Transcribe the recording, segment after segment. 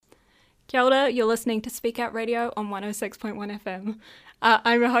Kia ora, you're listening to Speak Out Radio on 106.1 FM.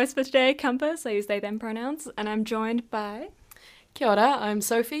 I'm your host for today, Compass. I use they, them pronouns, and I'm joined by... Kia ora, I'm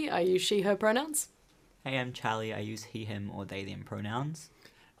Sophie. I use she, her pronouns. Hey, I'm Charlie. I use he, him, or they, them pronouns.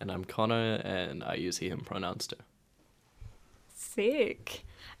 And I'm Connor, and I use he, him pronouns too. Sick.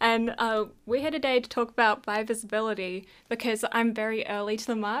 And we're here today to talk about bi-visibility because I'm very early to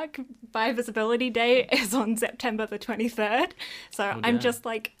the mark. Bi-visibility Day is on September the 23rd. So I'm just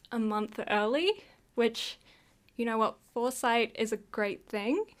like a month early, which, you know what, foresight is a great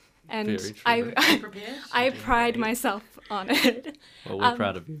thing. And I pride myself on it. Well, we're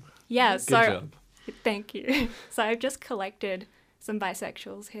proud of you. Yeah, Good so job. Thank you. So I've just collected some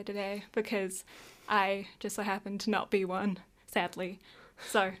bisexuals here today because I just so happen to not be one, sadly.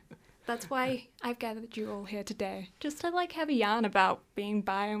 So that's why I've gathered you all here today, just to like have a yarn about being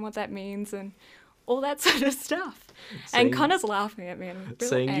bi and what that means and all that sort of stuff. And Connor's laughing at me and I'm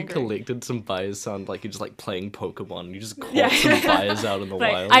Saying angry. you collected some bias sound like you're just like playing Pokemon. You just caught some bias out in the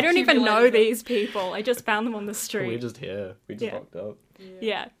Like, wild. I don't even know these people. I just found them on the street. We're just here. We just rocked up.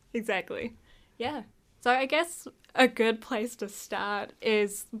 Yeah, exactly. Yeah. So I guess a good place to start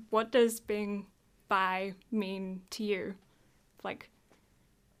is, what does being bi mean to you? Like,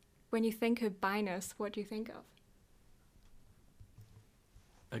 when you think of bi-ness, what do you think of?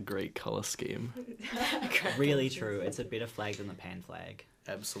 A great colour scheme. Really true. It's a better flag than the pan flag.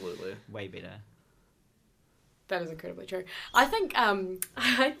 Absolutely. Way better. That is incredibly true. I think,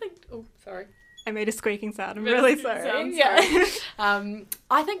 oh, sorry. I made a squeaking sound. I'm really sorry.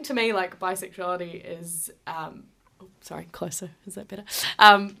 I think to me, like, bisexuality is, sorry, closer. Is that better?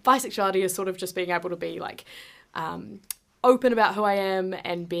 Bisexuality is sort of just being able to be, like, open about who I am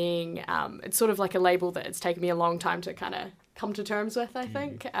and being, it's sort of like a label that it's taken me a long time to kind of come to terms with, I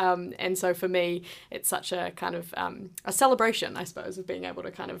think. And so for me, it's such a kind of a celebration, I suppose, of being able to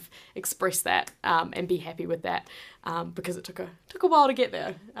kind of express that and be happy with that because it took a while to get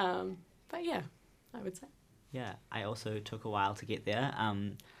there. But yeah, I would say. Yeah, I also took a while to get there.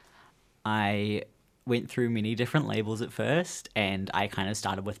 I went through many different labels at first, and I kind of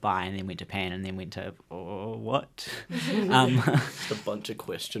started with bi and then went to pan and then went to what? Just a bunch of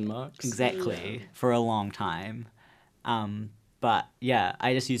question marks. Exactly, for a long time. But yeah,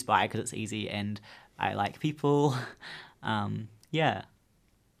 I just use bi because it's easy and I like people. Yeah.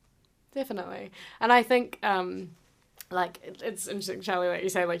 Definitely. And I think, like, it's interesting, Charlie, like you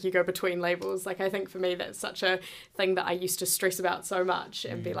say, like, you go between labels. Like, I think for me, that's such a thing that I used to stress about so much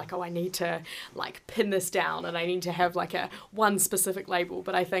and be like, oh, I need to, like, pin this down and I need to have, like, one specific label.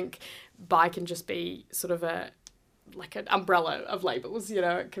 But I think bi can just be sort of like an umbrella of labels, you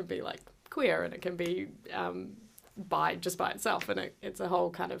know? It can be, like, queer and it can be bi just by itself. And it's a whole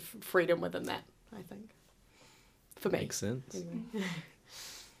kind of freedom within that, I think, for me. Makes sense. Anyway.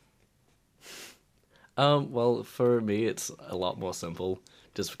 Well, for me, it's a lot more simple,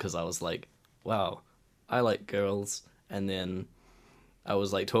 just because I was like, wow, I like girls, and then I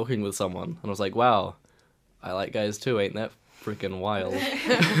was like talking with someone, and I was like, wow, I like guys too, ain't that freaking wild?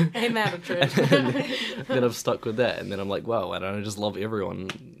 Ain't that a trip? Then I've stuck with that, and then I'm like, wow, and I just love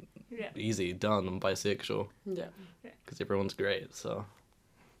everyone. Yeah. Easy, done, I'm bisexual. Yeah. Because everyone's great, so,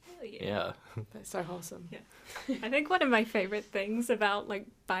 yeah. That's so wholesome. Yeah. I think one of my favorite things about like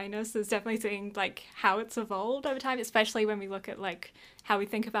bi-ness is definitely seeing like how it's evolved over time, especially when we look at like how we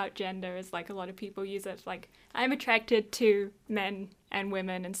think about gender. As like a lot of people use it like, I'm attracted to men and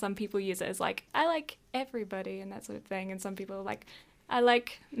women, and some people use it as like, I like everybody and that sort of thing, and some people are like, I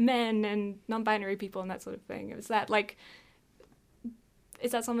like men and non-binary people and that sort of thing. Is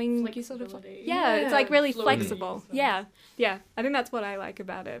that something you sort of... Yeah, it's like really flexible. So. Yeah. I think that's what I like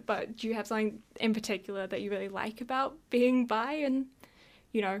about it. But do you have something in particular that you really like about being bi and,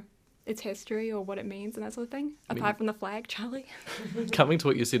 you know, its history or what it means and that sort of thing? Apart from the flag, Charlie? Coming to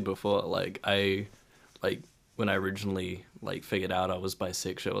what you said before, when I originally figured out I was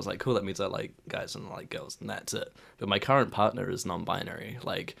bisexual, I was like, cool, that means I like guys and I like girls, and that's it. But my current partner is non-binary.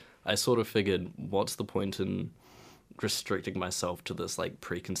 Like, I sort of figured, what's the point in restricting myself to this like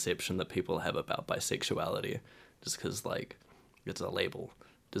preconception that people have about bisexuality, just because like it's a label.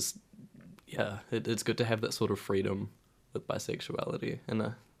 Just it's good to have that sort of freedom with bisexuality,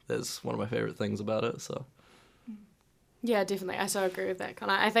 and that's one of my favorite things about it. So yeah, definitely, I so agree with that,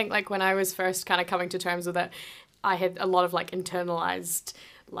 Connor. I think like when I was first kind of coming to terms with it, I had a lot of like internalized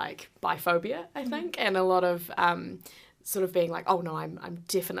like biphobia, I think, and a lot of sort of being like, oh no, I'm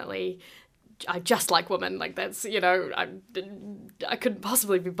definitely, I just like women, like that's, you know, I couldn't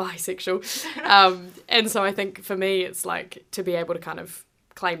possibly be bisexual. And so I think for me, it's like to be able to kind of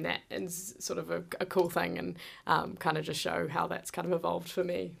claim that as sort of a cool thing, and kind of just show how that's kind of evolved for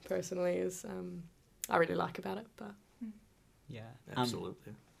me personally is I really like about it. But Yeah.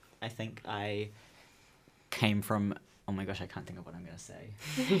 Absolutely. I think I came from. Oh my gosh, I can't think of what I'm gonna say.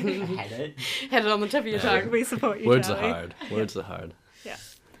 I had it. had it on the tip of your Yeah. tongue. We support you, Words are Charlie. hard. Words are hard. Yeah,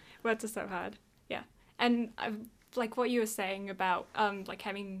 words are so hard. Yeah, and like what you were saying about like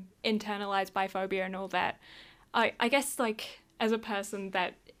having internalized biphobia and all that. I guess like as a person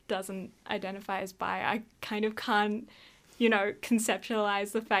that doesn't identify as bi, I kind of can't, you know,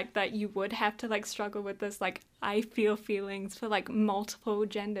 conceptualize the fact that you would have to like struggle with this. Like I feel feelings for like multiple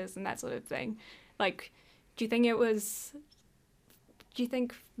genders and that sort of thing. Like, do you think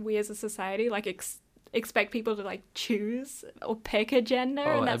we as a society like expect people to like choose or pick a gender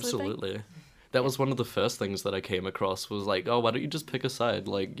Oh, and that sort of thing? absolutely. That was one of the first things that I came across was like, oh, why don't you just pick a side?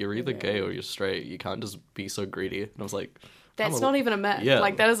 Like, you're either gay or you're straight. You can't just be so greedy. And I was like, That's not even a myth. Yeah.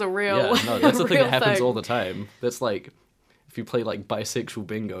 Like that is a real. yeah, no, that's the thing real that happens thing. all the time. That's like, if you play like bisexual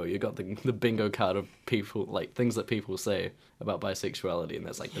bingo, you got the bingo card of people, like things that people say about bisexuality. And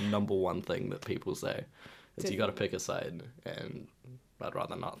that's like the number one thing that people say. Is you got to pick a side. And I'd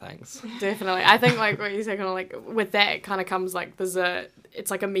rather not, thanks. Definitely. I think like what you say, kind of like with that, it kind of comes like it's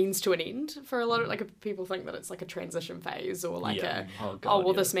like a means to an end for a lot of like people think that it's like a transition phase or like Yeah. Oh, oh God,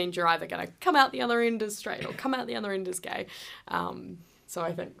 well yeah. this means you're either going to come out the other end as straight or come out the other end as gay. So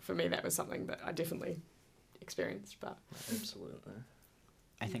I think for me that was something that I definitely experienced. But Absolutely.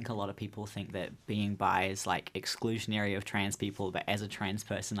 I think a lot of people think that being bi is like exclusionary of trans people, but as a trans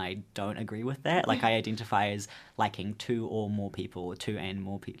person, I don't agree with that. Like I identify as liking two or more people, or two and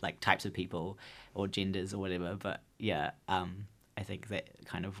more like types of people, or genders or whatever. But yeah, I think that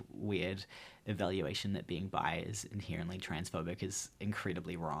kind of weird evaluation that being bi is inherently transphobic is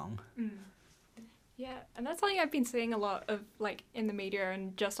incredibly wrong. Yeah, and that's something I've been seeing a lot of like in the media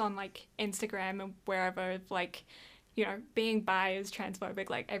and just on like Instagram and wherever, like, you know, being bi is transphobic.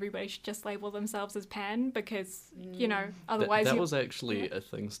 Like everybody should just label themselves as pan because, you know, otherwise That you... was actually a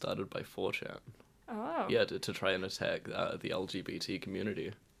thing started by 4chan. Oh, Yeah, to try and attack the LGBT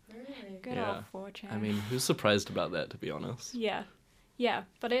community. good yeah. old 4chan. I mean, who's surprised about that, to be honest? Yeah. Yeah,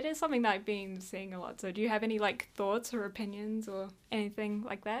 but it is something that I've been seeing a lot. So do you have any like thoughts or opinions or anything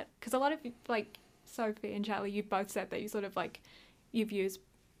like that? Because a lot of like Sophie and Charlie, you both said that you sort of like you've used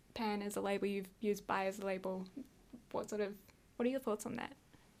pan as a label, you've used bi as a label. What are your thoughts on that?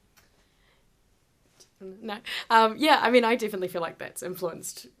 no, yeah, I mean I definitely feel like that's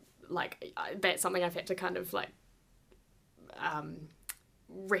influenced. Like that's something I've had to kind of like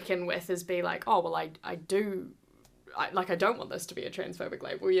reckon with is be like, oh well, I don't want this to be a transphobic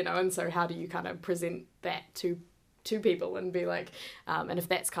label, you know, and so how do you kind of present that to people and be like, and if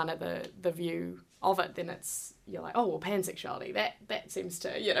that's kind of the view of it, then you're like, oh well, pansexuality, that seems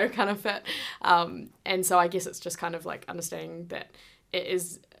to, you know, kind of fit, and so I guess it's just kind of like understanding that it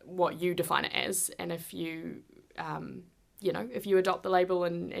is what you define it as, and if you you know, if you adopt the label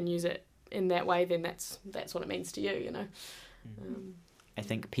and use it in that way, then that's what it means to you, you know. I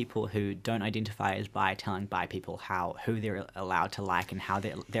think people who don't identify as bi telling bi people who they're allowed to like and how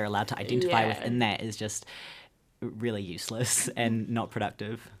they're allowed to identify Yeah. within that is just really useless and not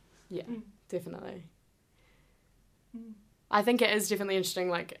productive. Yeah, definitely. I think it is definitely interesting,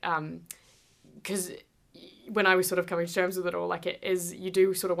 like, because when I was sort of coming to terms with it all, like, it is, you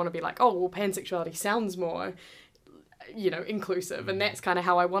do sort of want to be like, oh, well, pansexuality sounds more, you know, inclusive, and that's kind of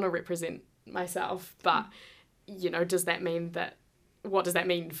how I want to represent myself, but, you know, what does that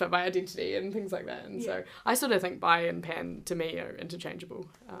mean for my identity and things like that? And so I sort of think bi and pan, to me, are interchangeable.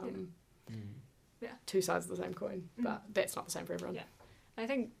 Yeah. Two sides of the same coin, but that's not the same for everyone. Yeah. I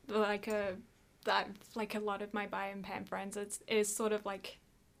think like a lot of my bi and pan friends, it is sort of like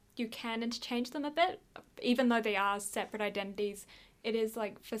you can interchange them a bit, even though they are separate identities. It is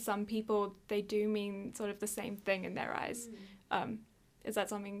like for some people they do mean sort of the same thing in their eyes. Is that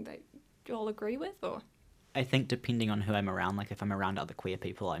something that you all agree with, or? I think depending on who I'm around, like if I'm around other queer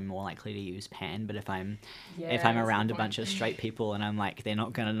people, I'm more likely to use pan. But if I'm around a bunch of straight people and I'm like, they're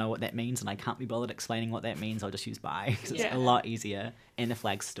not gonna know what that means, and I can't be bothered explaining what that means, I'll just use bi because it's Yeah. a lot easier, and the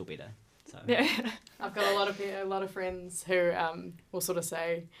flag's still better. So Yeah. I've got a lot of friends who will sort of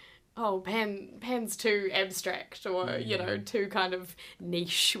say, oh, pan's too abstract, or you know, too kind of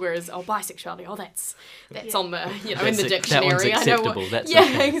niche, whereas bisexuality, that's on the, you know, in the That one's dictionary. I know acceptable. what, That's yeah,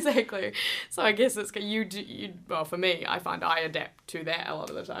 okay. exactly. So I guess it's you well, for me, I find I adapt to that a lot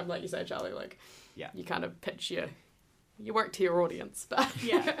of the time, like you say, Charlie. Like, Yeah. you kind of pitch you work to your audience, but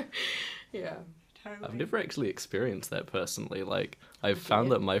Yeah. yeah. Totally. I've never actually experienced that personally. Like, I've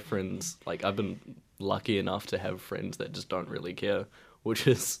found that my friends, like, I've been lucky enough to have friends that just don't really care which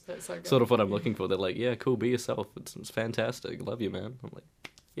is That's so good. sort of what I'm looking for. They're like, yeah, cool, be yourself. It's fantastic. Love you, man. I'm like,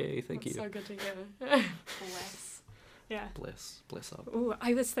 yay, thank That's you. so good to hear. Bless. Yeah. Bless up. Ooh,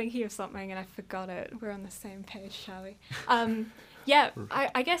 I was thinking of something and I forgot it. We're on the same page, Charlie. Yeah,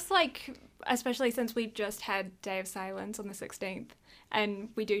 I guess, like, especially since we just had Day of Silence on the 16th, and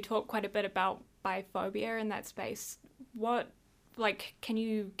we do talk quite a bit about biphobia in that space. Can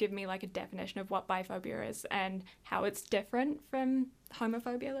you give me, like, a definition of what biphobia is and how it's different from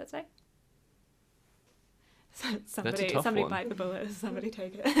homophobia, let's say? Somebody tough one. bite the bullet. Somebody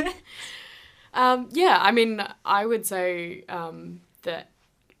take it. Yeah, I mean, I would say that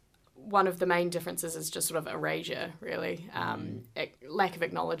one of the main differences is just sort of erasure, really. Lack of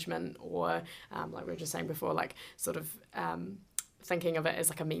acknowledgement, or like we were just saying before, like sort of thinking of it as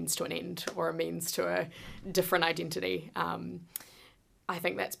like a means to an end or a means to a different identity. I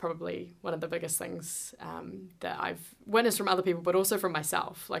think that's probably one of the biggest things that I've witnessed from other people, but also from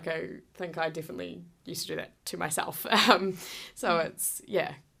myself. Like, I think I definitely used to do that to myself. So it's,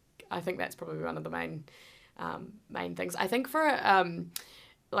 yeah, I think that's probably one of the main things. I think for,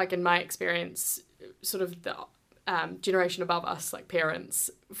 like in my experience, sort of the generation above us, like parents,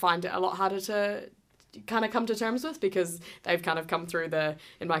 find it a lot harder to kind of come to terms with, because they've kind of come through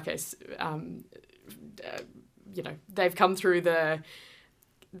in my case, they've come through the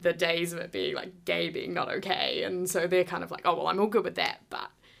days of it being like gay being not okay, and so they're kind of like, oh well, I'm all good with that, but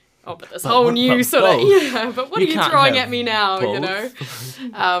this whole new sort of but what are you throwing at me now, both. you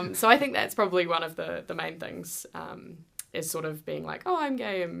know? So I think that's probably one of the main things, is sort of being like, oh, I'm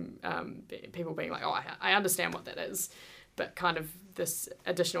gay, and people being like, oh, I understand what that is, but kind of this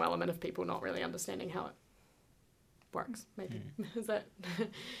additional element of people not really understanding how it works, maybe. Is that?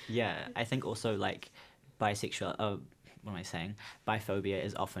 Yeah, I think also, like, bisexual, what am I saying? Biphobia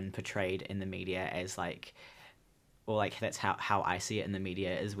is often portrayed in the media as, like, or, like, that's how I see it in the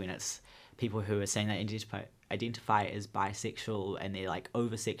media, is when it's people who are saying they identify as bisexual, and they're, like,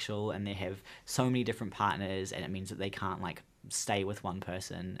 over-sexual, and they have so many different partners, and it means that they can't, like, stay with one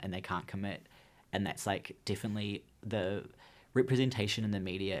person, and they can't commit. And that's, like, definitely the representation in the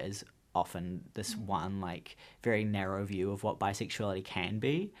media is often this one, like, very narrow view of what bisexuality can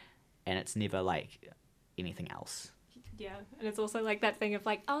be, and it's never, like, anything else. Yeah, and it's also like that thing of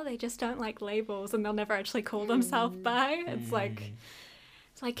like, oh, they just don't like labels, and they'll never actually call themselves bi. It's like,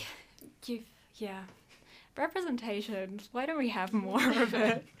 representation. Why don't we have more of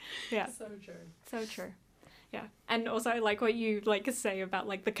it? Yeah, So true. so true. Yeah, and also I like what you like say about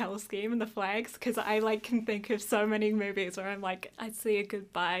like the color scheme and the flags, because I like can think of so many movies where I'm like, I see a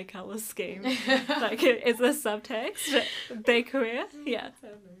goodbye color scheme. Like, is the subtext they queer? Yeah,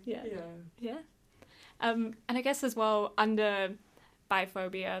 yeah. And I guess as well, under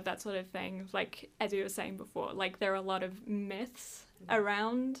biphobia, that sort of thing, like, as you were saying before, like, there are a lot of myths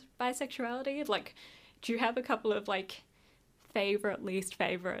around bisexuality. Like, do you have a couple of, like, least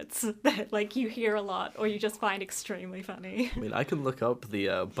favorites that, like, you hear a lot or you just find extremely funny? I mean, I can look up the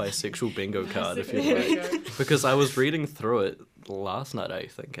bisexual bingo card if you like, because I was reading through it last night, I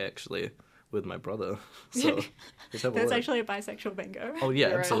think, actually, with my brother. So let's have a There's look. actually a bisexual bingo. Oh yeah,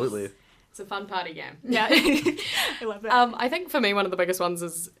 There is. absolutely. It's a fun party game. Yeah. I love that. I think for me, one of the biggest ones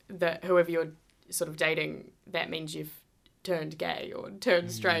is that whoever you're sort of dating, that means you've turned gay or turned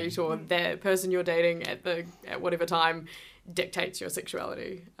straight, or the person you're dating at whatever time dictates your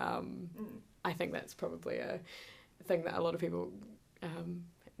sexuality. I think that's probably a thing that a lot of people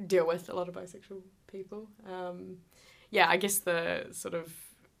deal with, a lot of bisexual people. Yeah, I guess the sort of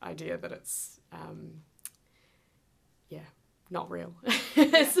idea that it's, not real.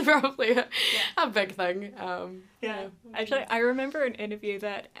 It's probably a big thing. Yeah. Actually, I remember an interview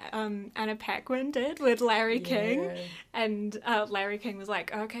that Anna Paquin did with Larry King, and Larry King was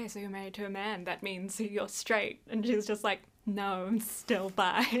like, okay, so you're married to a man, that means you're straight. And she was just like, no, I'm still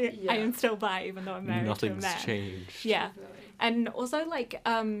bi. I am still bi, even though I'm married to a Nothing's man. changed. Yeah. And also, like,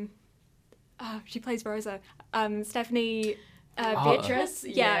 she plays Rosa. Stephanie Beatrice.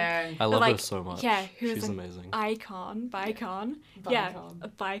 Yeah. I love like, her so much. Yeah, who's She's an amazing. Bicon. Yeah, a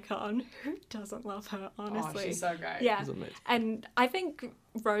Bicon. Who doesn't love her, honestly? Oh, she's so great. Yeah, She's amazing. and I think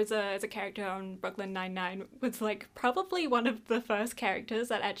Rosa as a character on Brooklyn Nine-Nine was like probably one of the first characters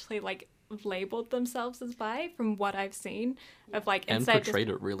that actually like labeled themselves as bi, from what I've seen, of like And instead portrayed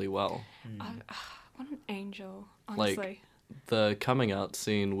it really well. what an angel, honestly. Like, the coming out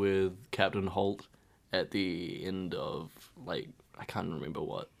scene with Captain Holt at the end of, like, I can't remember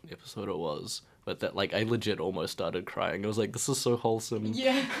what episode it was, but that, like, I legit almost started crying. I was like, this is so wholesome.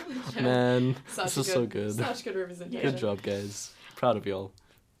 Yeah. Man, Such this a is so good. Such good representation. Good job, guys. Proud of y'all.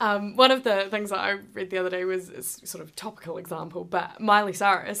 One of the things that I read the other day was a sort of topical example, but Miley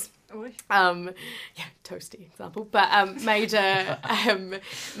Cyrus, yeah, toasty example, but made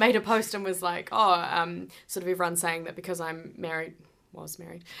a post and was like, sort of everyone saying that because I'm was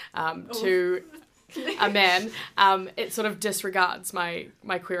married to a man, it sort of disregards my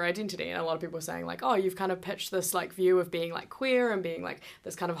queer identity. And a lot of people are saying like, oh, you've kind of pitched this like view of being like queer and being like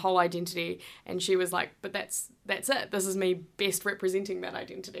this kind of whole identity. And she was like, but that's it. This is me best representing that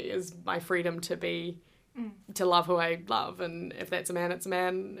identity, is my freedom to be, to love who I love. And if that's a man, it's a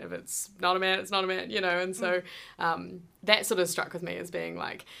man. If it's not a man, it's not a man, you know? And so that sort of struck with me as being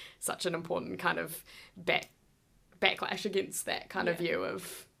like such an important kind of backlash against that kind of view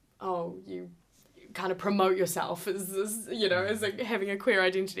of, oh, you kind of promote yourself as you know, as like having a queer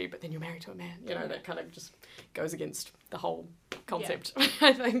identity, but then you're married to a man, you know, that kind of just goes against the whole concept,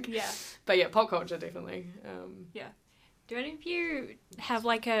 I think. Yeah. But yeah, pop culture, definitely. Yeah. Do any of you have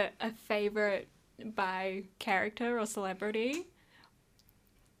like a favourite bi character or celebrity?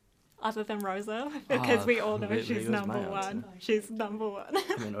 Other than Rosa, because we all know she's number one. She's number one.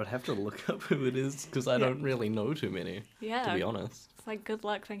 I mean, I'd have to look up who it is because I don't really know too many, to be honest. It's like, good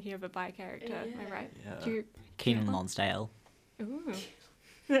luck thinking of a bi character, am I right? Yeah. Keenan Lonsdale. Ooh.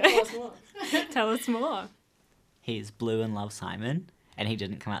 Tell us more. Tell us more. He's blue and loves Simon, and he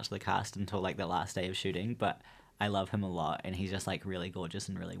didn't come out to the cast until like the last day of shooting, but I love him a lot, and he's just like really gorgeous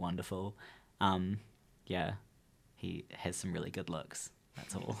and really wonderful. Yeah, he has some really good looks.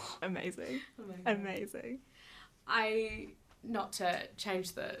 That's all. Amazing. Not to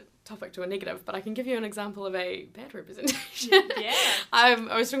change the topic to a negative, but I can give you an example of a bad representation. Yeah. I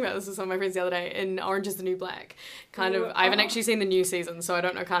was talking about this with some of my friends the other day in Orange is the New Black. I haven't actually seen the new season, so I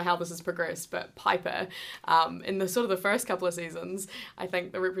don't know kind of how this has progressed, but Piper, in the sort of the first couple of seasons, I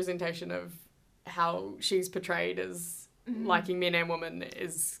think the representation of how she's portrayed as liking men and women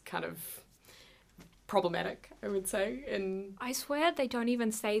is kind of problematic, I would say. I swear they don't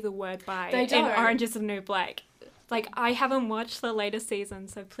even say the word bi They in don't. Orange is the New Black. Like, I haven't watched the latest season,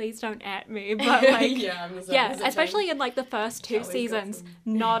 so please don't at me. But like, especially in like the first two seasons,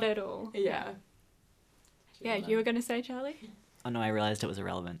 not at all. Yeah. Yeah, you were gonna say, Charlie? Oh no, I realised it was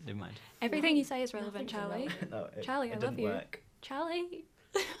irrelevant. Never mind. Everything you say is relevant, Charlie. No, Charlie, I love you. Work. Charlie.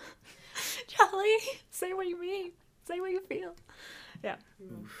 Charlie, say what you mean. Say what you feel. Yeah.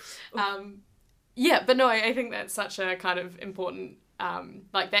 Yeah, but no, I think that's such a kind of important,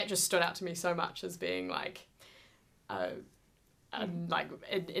 like that just stood out to me so much as being like like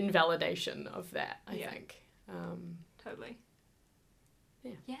an invalidation of that, I think. Totally.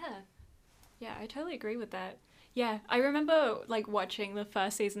 Yeah. Yeah, I totally agree with that. Yeah, I remember like watching the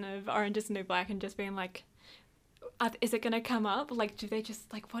first season of Orange is the New Black and just being like, is it going to come up? Like, do they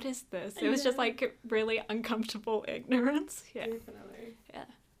just, like, what is this? It was just like really uncomfortable ignorance. Yeah. Definitely. Yeah.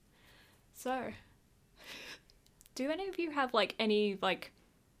 So, do any of you have like any like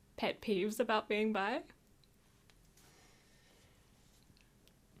pet peeves about being bi?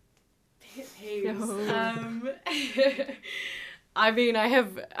 Pet peeves. I mean, I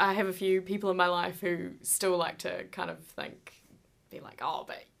have a few people in my life who still like to kind of be like, oh,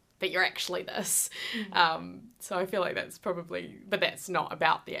 but you're actually this. So I feel like that's probably, but that's not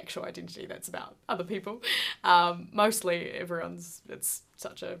about the actual identity, that's about other people. Mostly it's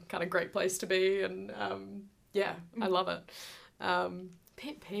such a kind of great place to be, and I love it.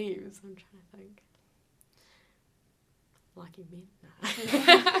 Pet peeves, I'm trying to think. Liking men?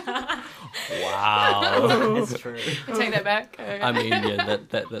 No. Wow. That's true. I take that back. I mean, yeah,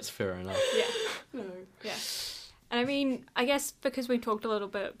 that's fair enough. Yeah. No. Yeah. And I mean, I guess because we talked a little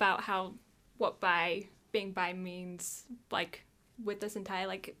bit about what being bi means, like, with this entire,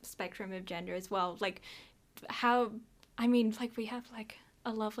 like, spectrum of gender as well, like, we have, like,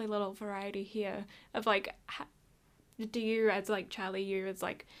 a lovely little variety here of, like, do you, as, like, Charlie, you as,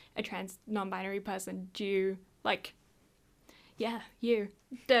 like, a trans non-binary person, do you, like, you,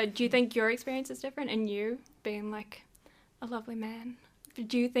 do you think your experience is different and you being, like, a lovely man?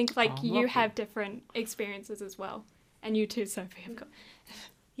 Do you think, like, you have different experiences as well? And you too, Sophie, of course.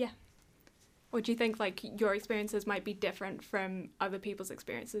 Yeah. Or do you think, like, your experiences might be different from other people's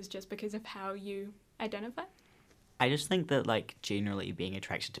experiences just because of how you identify? I just think that, like, generally being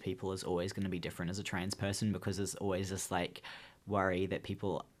attracted to people is always going to be different as a trans person, because there's always this, like, worry that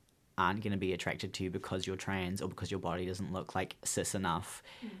people aren't going to be attracted to you because you're trans or because your body doesn't look, like, cis enough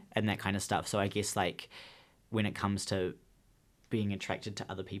and that kind of stuff. So I guess, like, when it comes to being attracted to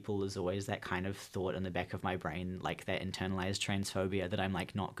other people, there's always that kind of thought in the back of my brain, like that internalized transphobia that I'm,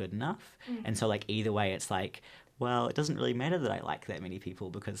 like, not good enough. And so, like, either way, it's like, well, it doesn't really matter that I like that many people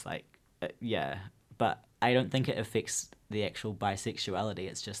because, like, but I don't think it affects the actual bisexuality.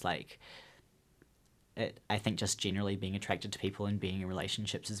 It's just like, I think just generally being attracted to people and being in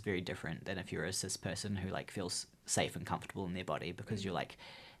relationships is very different than if you're a cis person who like feels safe and comfortable in their body, because you like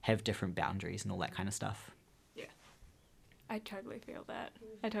have different boundaries and all that kind of stuff. I totally feel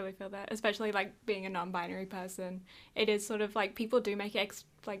that. Especially like being a non-binary person, it is sort of like people do make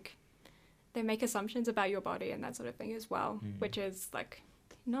they make assumptions about your body and that sort of thing as well, which is like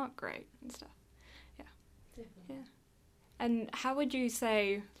not great and stuff. Yeah. Definitely. Yeah. And how would you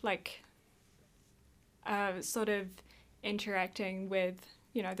say like sort of interacting with,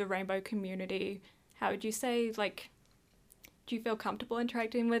 you know, the rainbow community, how would you say, like, do you feel comfortable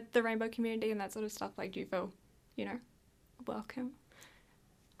interacting with the rainbow community and that sort of stuff? Like, do you feel, you know, welcome?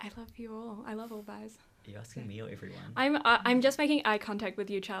 I love you all. I love all guys. Are you asking me or everyone? I'm just making eye contact with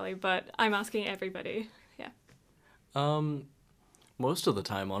you, Charlie, but I'm asking everybody. Yeah. Most of the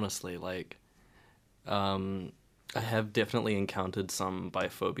time, honestly, like, I have definitely encountered some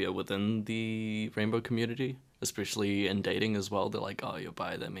biphobia within the rainbow community, especially in dating as well. They're like, oh, you're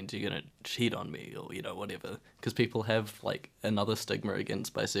bi, that means you're gonna cheat on me, or, you know, whatever. Because people have, like, another stigma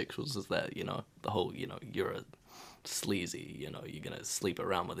against bisexuals is that, you know, the whole, you know, you're a sleazy, you know, you're gonna sleep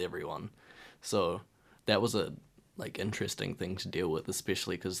around with everyone. So that was a, like, interesting thing to deal with,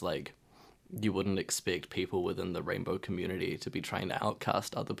 especially because, like, you wouldn't expect people within the rainbow community to be trying to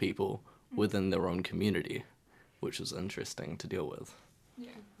outcast other people within their own community, which is interesting to deal with. Yeah.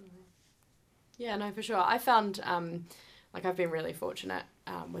 Yeah, no, for sure. I found, like, I've been really fortunate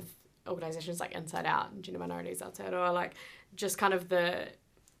with organisations like Inside Out and Gender Minorities Outside, or, like, just kind of the,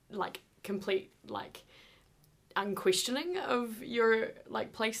 like, complete, like, unquestioning of your,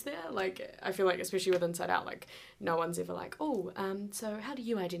 like, place there. Like, I feel like, especially with Inside Out, like, no one's ever like, oh, so how do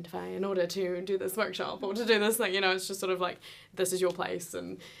you identify in order to do this workshop or to do this thing? You know, it's just sort of like, this is your place,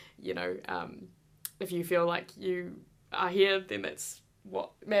 and, you know, if you feel like you are here, then that's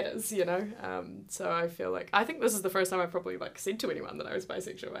what matters, you know. So I think this is the first time I probably, like, said to anyone that I was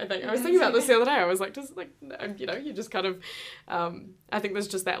bisexual. I was thinking about this the other day. I was like, just, like, you know, you just kind of, I think there's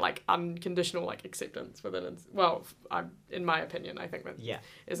just that, like, unconditional, like, acceptance within it. Well, in my opinion, I think that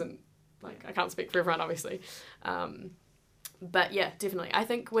isn't, like, I can't speak for everyone, obviously. But yeah, definitely. I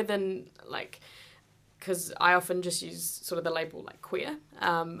think within, like, because I often just use sort of the label, like, queer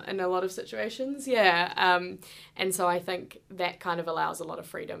in a lot of situations, and so I think that kind of allows a lot of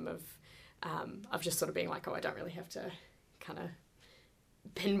freedom of just sort of being like, oh, I don't really have to kind of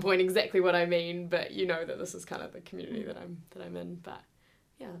pinpoint exactly what I mean, but you know that this is kind of the community that I'm in. But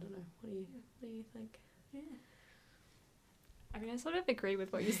yeah, I don't know. What do you think? Yeah. I mean, I sort of agree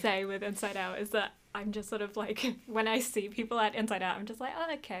with what you say with Inside Out, is that I'm just sort of like, when I see people at Inside Out, I'm just like,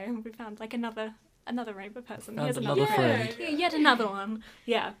 oh, okay, we found, like, another rainbow person. Here's another friend. Yeah, yet another one.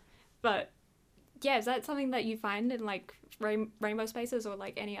 Yeah. But yeah, is that something that you find in, like, rainbow spaces or,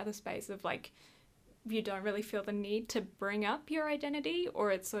 like, any other space of, like, you don't really feel the need to bring up your identity,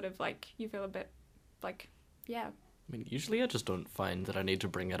 or it's sort of like you feel a bit like, yeah. I mean, usually I just don't find that I need to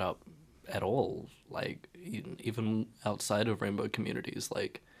bring it up at all. Like, even outside of rainbow communities,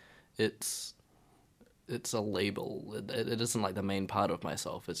 like, it's a label. It isn't, like, the main part of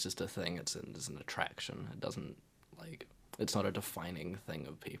myself. It's just a thing. It's an attraction. It doesn't, like, it's not a defining thing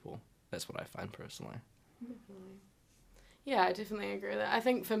of people. That's what I find personally. Definitely. Yeah, I definitely agree with that. I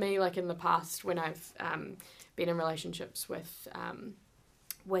think for me, like, in the past, when I've been in relationships with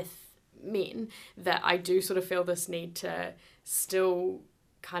men, that I do sort of feel this need to still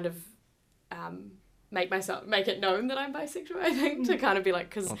kind of make it known that I'm bisexual, I think, to kind of be like,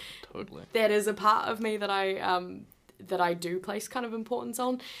 because totally. That is a part of me that I do place kind of importance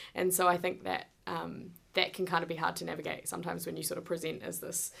on, and so I think that that can kind of be hard to navigate sometimes when you sort of present as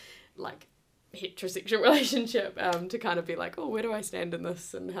this, like, heterosexual relationship, to kind of be like, oh, where do I stand in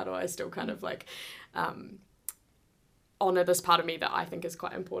this, and how do I still kind of, like, honour this part of me that I think is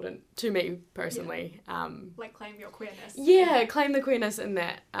quite important to me personally. Like, claim your queerness. Yeah, claim the queerness in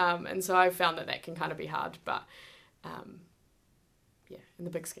that. And so I've found that can kind of be hard, but yeah, in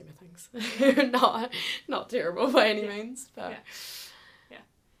the big scheme of things, not terrible by any means. But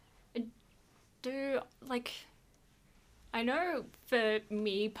I know for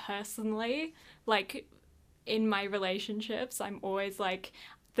me personally, like, in my relationships, I'm always like,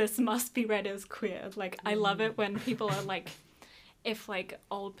 this must be read as queer. Like, I love it when people are like, if, like,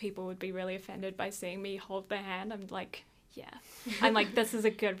 old people would be really offended by seeing me hold their hand, I'm like, yeah. I'm like, this is a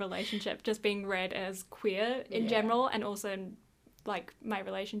good relationship, just being read as queer in general, and also in, like, my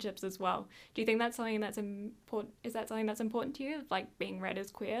relationships as well. Do you think that's something that's important? Is that something that's important to you, like, being read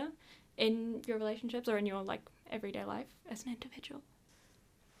as queer in your relationships or in your, like, everyday life as an individual?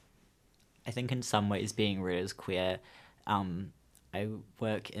 I think in some ways being read as queer I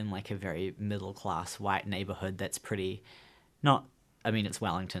work in like a very middle class white neighborhood that's pretty not. I mean, it's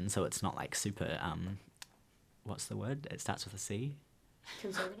Wellington, so it's not like super. What's the word? It starts with a C.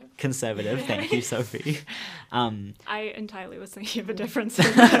 Conservative. Conservative. Thank you, Sophie. I entirely was thinking of a difference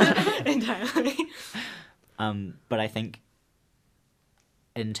in that. Entirely. But I think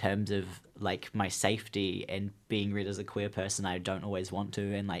in terms of like my safety and being read as a queer person, I don't always want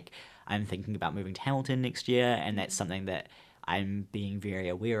to, and like I'm thinking about moving to Hamilton next year, and that's something that I'm being very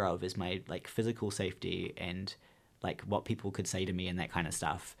aware of is my like physical safety and like what people could say to me and that kind of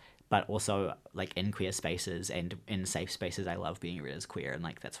stuff. But also like in queer spaces and in safe spaces, I love being read as queer, and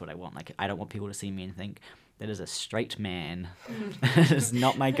like that's what I want. Like I don't want people to see me and think that is a straight man. That is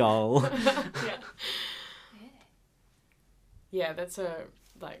not my goal. Yeah. Yeah, that's a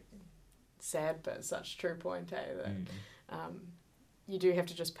like sad but such true point, eh? That you do have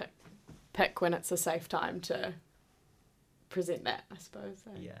to just pick when it's a safe time to present that, I suppose.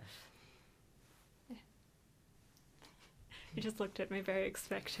 Eh? Yeah. You just looked at me very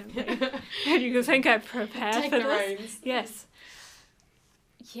expectantly. And you think I prepared Take for the this? reins. Yes.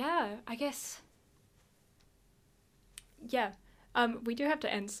 Yeah, I guess. Yeah. We do have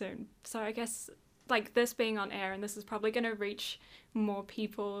to end soon. So I guess like this being on air, and this is probably going to reach more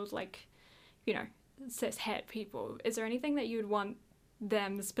people, like, you know, cis het people. Is there anything that you'd want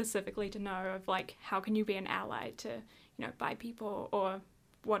them specifically to know of, like, how can you be an ally to, you know, bi people, or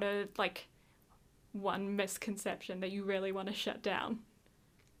what are like one misconception that you really want to shut down?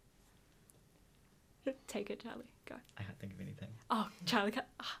 Take it, Charlie. Go. I can't think of anything. Oh, Charlie,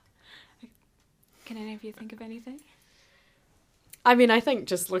 can any of you think of anything? I mean, I think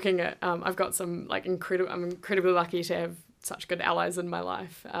just looking at, I've got some like I'm incredibly lucky to have such good allies in my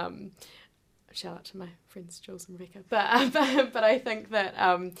life. Shout out to my friends Jules and Rebecca. But I think that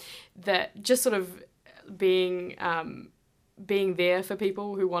that just sort of being there for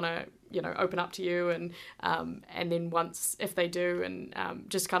people who want to, you know, open up to you, and then once if they do, and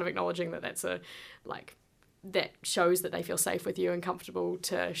just kind of acknowledging that that's a like that shows that they feel safe with you and comfortable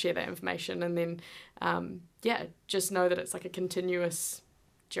to share that information, and then just know that it's like a continuous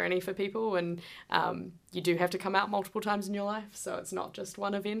journey for people, and you do have to come out multiple times in your life, so it's not just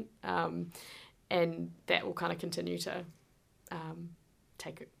one event, and that will kind of continue to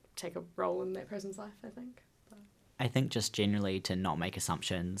take a role in that person's life, I think. I think just generally to not make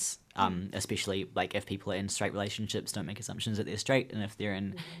assumptions, especially like if people are in straight relationships, don't make assumptions that they're straight, and if they're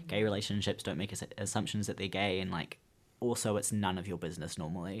in gay relationships, don't make assumptions that they're gay, and like also it's none of your business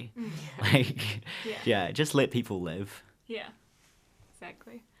normally. Like, yeah, just let people live. Yeah,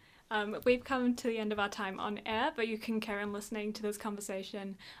 exactly. We've come to the end of our time on air, but you can carry on listening to this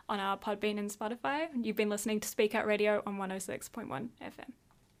conversation on our Podbean and Spotify. You've been listening to Speak Out Radio on 106.1 FM.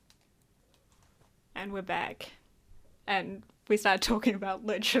 And we're back. And we started talking about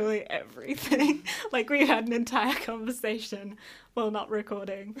literally everything. Like, we had an entire conversation while not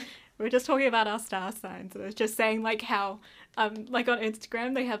recording. We were just talking about our star signs. And it was just saying, like, how, like, on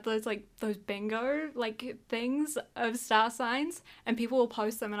Instagram, they have those, like, those bingo, like, things of star signs. And people will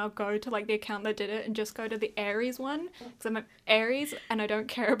post them, and I'll go to, like, the account that did it and just go to the Aries one. Because I'm an Aries, and I don't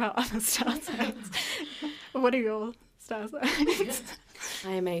care about other star signs. What are your star signs?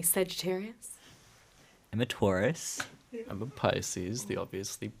 I am a Sagittarius. I'm a Taurus. I'm a Pisces, the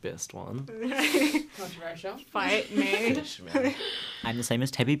obviously best one. Controversial. Fight me. I'm the same as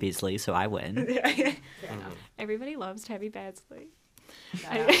Tabby Beasley, so I win. Everybody loves Tabby Beasley.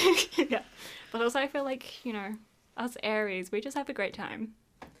 Yeah. Yeah. But also I feel like, you know, us Aries, we just have a great time.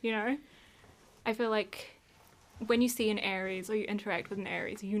 You know? I feel like when you see an Aries or you interact with an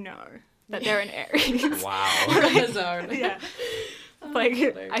Aries, you know that they're an Aries. Wow. The zone. Yeah.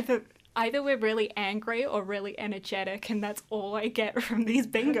 Like, either we're really angry or really energetic, and that's all I get from these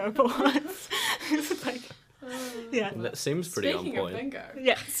bingo boards. It's like, yeah. That seems pretty Speaking on point. of bingo.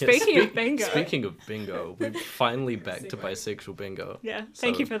 Yeah, speaking of bingo. Speaking of bingo, we're finally back to bisexual bingo. Yeah,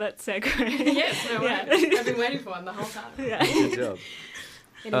 thank you for that segue. Yes, no, Yeah. I've been waiting for one the whole time. Yeah. Good job.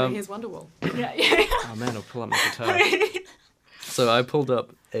 Anyway, here's Wonderwall. Yeah. Oh man, I'll pull up my guitar. So I pulled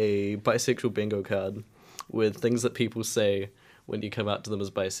up a bisexual bingo card with things that people say when you come out to them as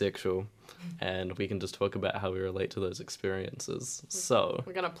bisexual, and we can just talk about how we relate to those experiences. So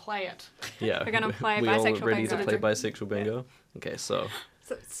We're going to play it. yeah, We're gonna play we all bisexual ready bingo. to play bisexual bingo. Okay, so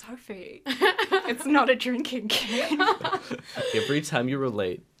So, Sophie, it's not a drinking game. every time you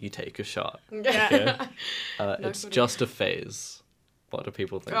relate, you take a shot. Yeah. Okay? No It's footy. just a phase. What do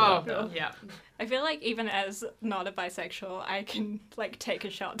people think Oh, about that? yeah. I feel like even as not a bisexual, I can like take a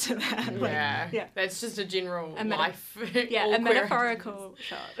shot to that. Like, Yeah. yeah. That's just a general A meta- life. Yeah, all a queer metaphorical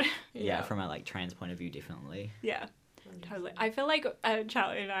shot. Yeah, from a like trans point of view, definitely. Yeah. Totally. I feel like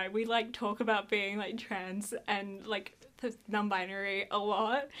Charlie and I, we like talk about being like trans and like the non-binary a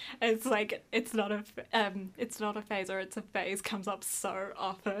lot. It's like it's not a phase, or it's a phase comes up so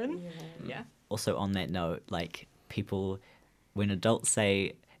often. Yeah. Also, on that note, like people, when adults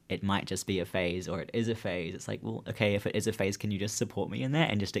say it might just be a phase or it is a phase, it's like, well, okay, if it is a phase, can you just support me in that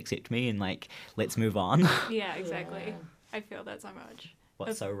and just accept me and like let's move on? Yeah, exactly. I feel that so much.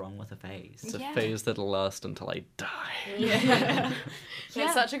 What's so wrong with a phase? It's a Yeah. phase that'll last until I die. Yeah. Yeah.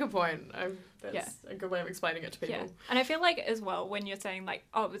 That's such a good point. That's Yeah. a good way of explaining it to people. Yeah, and I feel like as well when you're saying like,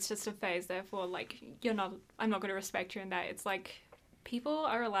 oh, it's just a phase, therefore like I'm not going to respect you in that. It's like people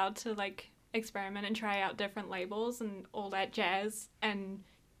are allowed to like experiment and try out different labels and all that jazz, and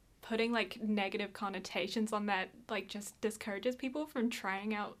putting like negative connotations on that like just discourages people from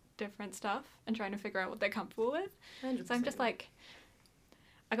trying out different stuff and trying to figure out what they're comfortable with. 100%. So I'm just like,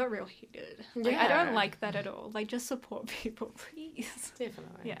 I got real heated. Like, I Yeah. don't like that at all. Like, just support people, please.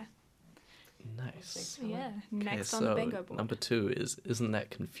 Definitely. Yeah. Nice. Yeah. Okay, Next on the so bingo board. number 2 is, isn't that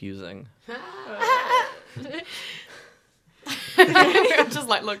confusing? We just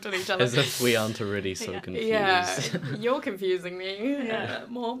like looked at each other. As if we aren't already so Yeah. confused. Yeah, you're confusing me. Yeah.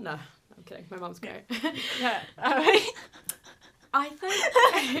 Mom? No, I'm kidding. My mum's great. Yeah. I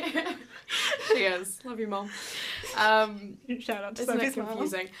think she is. Love you, Mom. Shout out to Isn't Sophie it Smile.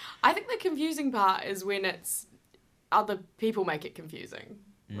 confusing? I think the confusing part is when it's other people make it confusing,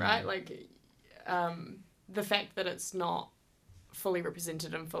 right? Like the fact that it's not fully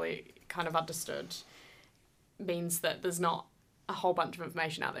represented and fully kind of understood means that there's not a whole bunch of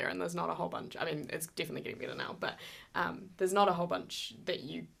information out there, and there's not a whole bunch. I mean, it's definitely getting better now, but there's not a whole bunch that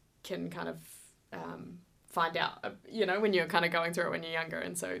you can kind of find out, when you're kind of going through it when you're younger.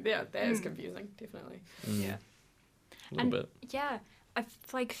 And so, yeah, that is confusing, definitely. Yeah. A little And bit. yeah, I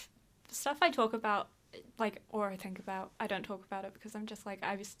like stuff I talk about, like, or I think about. I don't talk about it because I'm just like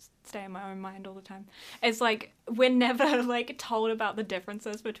I just stay in my own mind all the time. It's like we're never like told about the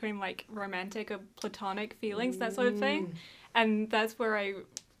differences between like romantic or platonic feelings, that sort of thing, and that's where I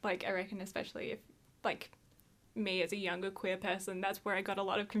reckon, especially if like me as a younger queer person, that's where I got a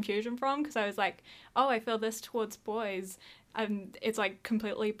lot of confusion from, because I was like, oh, I feel this towards boys, and it's like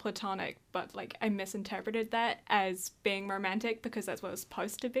completely platonic, but like I misinterpreted that as being romantic because that's what it was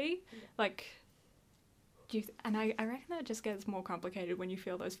supposed to be. Like, I reckon that just gets more complicated when you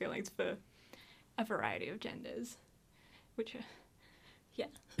feel those feelings for a variety of genders, which yeah.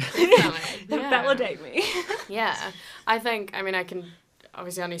 Validate me. Yeah, I think, I mean, I can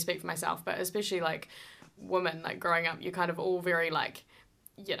obviously only speak for myself, but especially like women, like growing up, you're kind of all very like,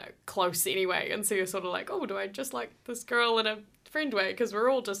 close anyway, and so you're sort of like, oh, do I just like this girl in a friend way, because we're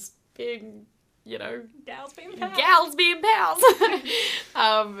all just being, Gals being pals. gals being pals.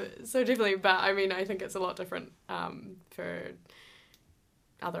 So definitely, but I mean, I think it's a lot different for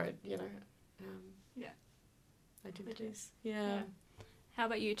other, Yeah. identities. Yeah. How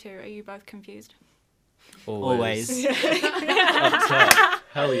about you two? Are you both confused? Always. Up top.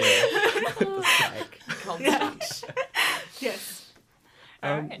 Hell yeah. Constant. Yes.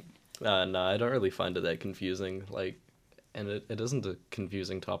 Alright. No, I don't really find it that confusing. Like, and it isn't a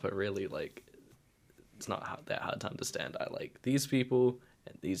confusing topic, really. Like, it's not that hard to understand. I like these people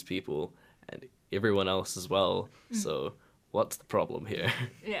and everyone else as well. So, what's the problem here?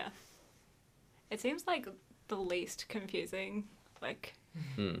 Yeah. It seems like the least confusing, like,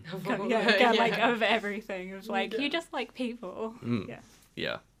 of everything. Of like, you just like people. Yeah.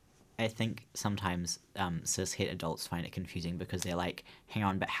 Yeah. I think sometimes cis-het adults find it confusing because they're like, hang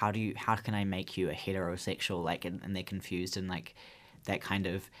on, but how can I make you a heterosexual? Like, and they're confused, and like that kind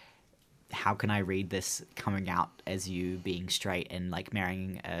of, how can I read this coming out as you being straight and like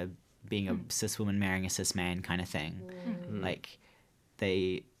being a cis woman marrying a cis man kind of thing. Like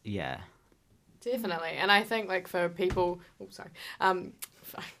Definitely. And I think, like, for people... Oh, sorry.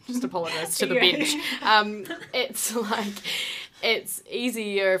 Just apologise to the bench. It's, like, it's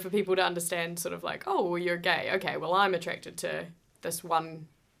easier for people to understand sort of like, oh, well, you're gay. Okay, well, I'm attracted to this one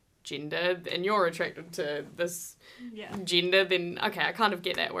gender and you're attracted to this gender. Then, okay, I kind of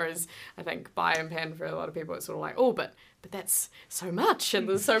get that. Whereas I think bi and pan, for a lot of people, it's sort of like, oh, but that's so much and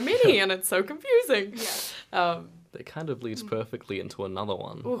there's so many and it's so confusing. Yeah. That kind of leads perfectly into another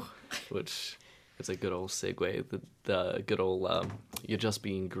one, which... It's a good old segue. The good old, you're just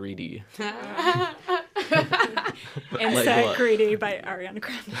being greedy. Insert what? Greedy by Ariana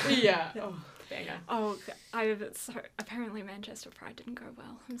Grande. Yeah. Oh, banger. Oh, so apparently Manchester Pride didn't go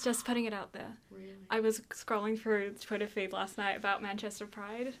well. I'm just putting it out there. Really? I was scrolling through the Twitter feed last night about Manchester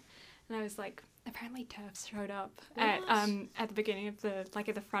Pride, and I was like, apparently TERFs showed up What? at the beginning of the like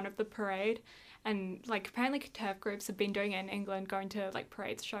at the front of the parade, and like apparently TERF groups have been doing it in England, going to like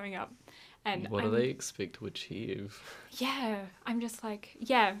parades, showing up, and What do they expect to achieve? Yeah, I'm just like,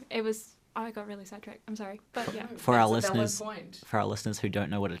 yeah, it was. I got really sidetracked. I'm sorry, but yeah. For our That's a valid listeners, point. for our listeners who don't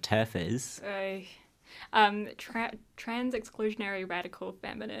know what a TERF is, Trans exclusionary radical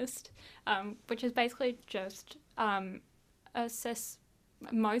feminist, which is basically just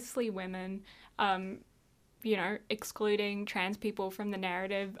mostly women, excluding trans people from the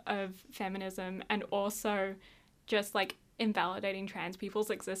narrative of feminism, and also just like invalidating trans people's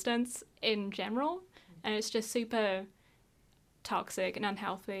existence in general. And it's just super toxic and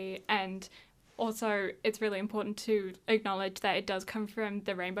unhealthy, and also it's really important to acknowledge that it does come from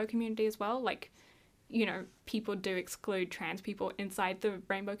the rainbow community as well. Like, people do exclude trans people inside the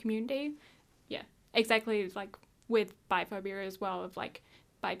rainbow community. Yeah, exactly, like with biphobia as well, of like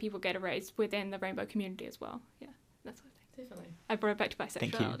bi people get erased within the rainbow community as well. Yeah, that sort of thing. Definitely. I brought it back to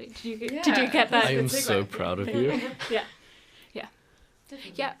Thank you. bisexuality. Did you Yeah. get that? I am good so segue. proud of you. Yeah.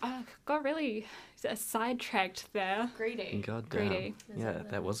 Definitely. Yeah, I got really sidetracked there. Greedy. God damn. Greedy. Yeah, Is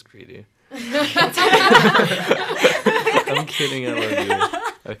it that was greedy. I'm kidding, I love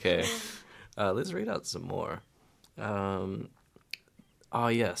you. Okay, let's read out some more.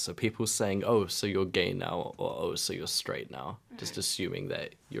 So people saying, oh, so you're gay now, or oh, so you're straight now. Just assuming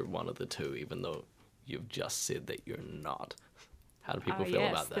that you're one of the two, even though you've just said that you're not. How do people feel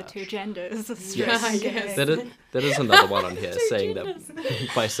yes, about that? the two genders. Yes. straight and Yes. gay. That is another one on here saying that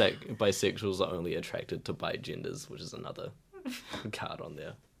bisexuals are only attracted to bi genders, which is another card on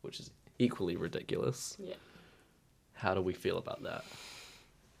there, which is equally ridiculous. Yeah. How do we feel about that?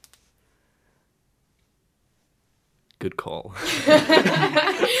 Good call.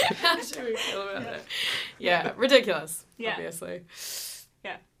 How should we feel about it? Yeah, ridiculous. Yeah. Obviously.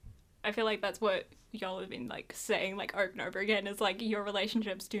 I feel like that's what y'all have been like saying like over and over again, is like your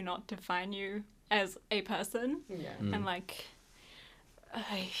relationships do not define you as a person, Yeah. and like,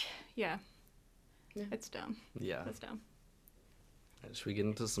 yeah, Yeah. it's dumb. Yeah. It's dumb. Should we get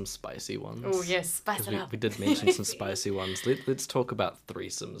into some spicy ones? Oh yes, spice 'Cause it up. we did mention some spicy ones. Let's talk about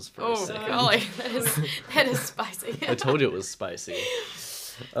threesomes for a Oh second. golly, that is spicy. I told you it was spicy.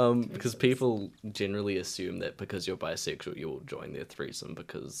 Because people generally assume that because you're bisexual, you will join their threesome.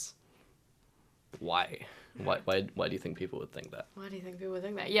 Because why? Why do you think people would think that? Why do you think people would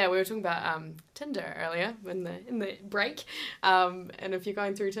think that? Yeah, we were talking about Tinder earlier in the break, and if you're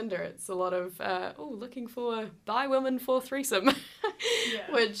going through Tinder, it's a lot of looking for bi women for threesome,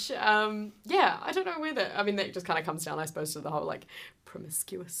 which I don't know whether that just kind of comes down, I suppose, to the whole like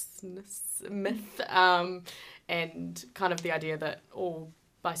promiscuousness myth, and kind of the idea that all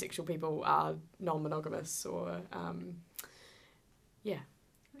bisexual people are non-monogamous or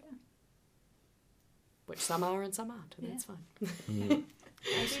which some are and some aren't, and that's fine. Mm,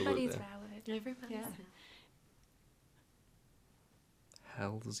 Everybody's absolutely. valid. Everybody's Yeah.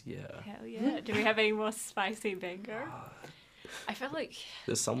 Hells yeah. Hell yeah. Do we have any more spicy bingo? I feel like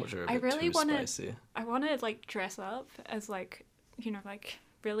There's some which are a I bit really too wanna- spicy. I want to like dress up as like, like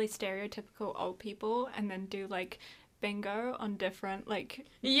really stereotypical old people, and then do like bingo on different like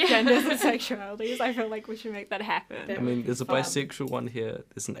Yeah. genders and sexualities. I feel like we should make that happen. That I mean, would there's be a fun. bisexual one here.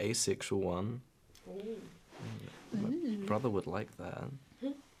 There's an asexual one. My brother would like that.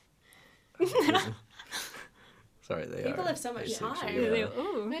 Sorry, they People are have so much asexual, time. yeah. Really,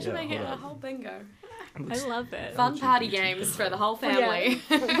 ooh, Imagine Yeah, making hold a on. whole bingo. I love it. Fun party LGBT games for bingo. the whole Oh, yeah.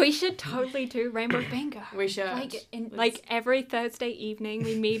 family. We should totally do rainbow bingo. We should. Like every Thursday evening,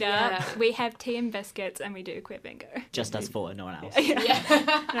 we meet Yeah. up. We have tea and biscuits, and we do queer bingo. just us four, no one else.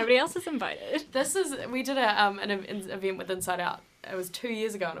 Yeah. Nobody else is invited. We did an event with Inside Out. It was 2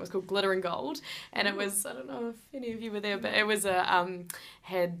 years ago, and it was called Glitter and Gold. And it was, I don't know if any of you were there, but it was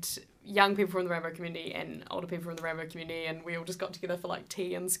had young people from the rainbow community and older people from the rainbow community, and we all just got together for like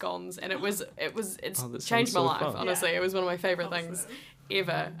tea and scones, and it's Oh, that changed sounds my so life. fun. Honestly, Yeah. it was one of my favorite things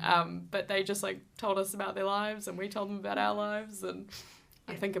ever. But they just like told us about their lives, and we told them about our lives, and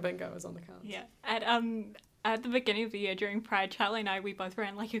I think a bingo was on the cards. Yeah. At the beginning of the year during Pride, Charlie and I, we both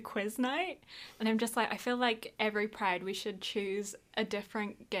ran like a quiz night, and I'm just like, I feel like every Pride we should choose a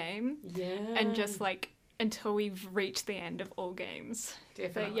different game, Yeah. and just like until we've reached the end of all games.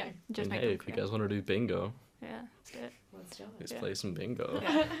 Definitely. But yeah, just And make hey, them if you queer. guys want to do bingo, Yeah, let's do it. Let's do it. let's Yeah. play some bingo.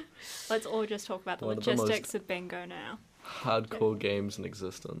 Yeah. Let's all just talk about the One of the most- logistics of bingo now. Hardcore games in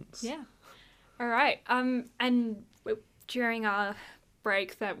existence. Yeah. All right. And during our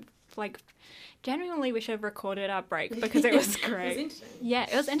break, that like genuinely we should have recorded our break because it was great. interesting. Yeah,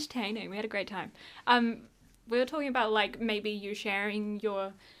 it was entertaining. We had a great time. We were talking about like maybe you sharing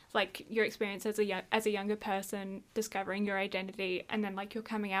your like your experience as a younger person, discovering your identity, and then like your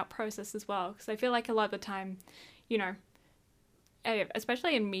coming out process as well. Because I feel like a lot of the time, you know,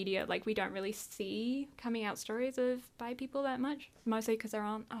 especially in media, like we don't really see coming out stories of bi people that much, mostly because there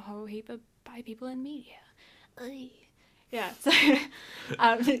aren't a whole heap of bi people in media. Oy. Yeah, so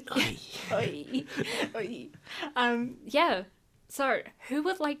yeah. So who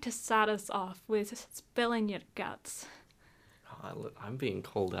would like to start us off with spilling your guts? I'm being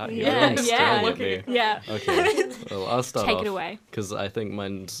called out here. Yeah, Everyone's staring at me. Yeah. Okay, well, I'll start Take off. it away. Because I think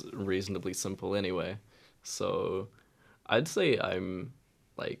mine's reasonably simple anyway. So I'd say I'm,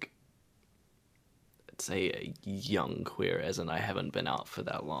 like, I'd say a young queer, as in I haven't been out for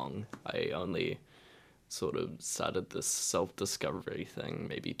that long. I only sort of started this self-discovery thing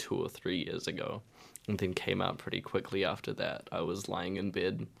maybe 2 or 3 years ago, and then came out pretty quickly after that. I was lying in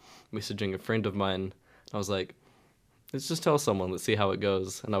bed, messaging a friend of mine. I was like, let's just tell someone, let's see how it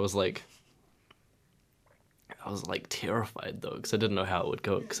goes. And I was like terrified though, because I didn't know how it would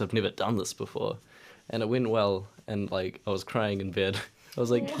go, because I've never done this before. And it went well, and like I was crying in bed. I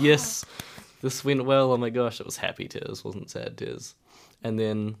was like, yes, this went well. Oh my gosh, it was happy tears, wasn't sad tears. And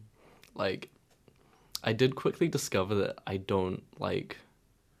then like I did quickly discover that I don't like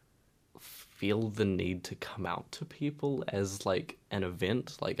feel the need to come out to people as like an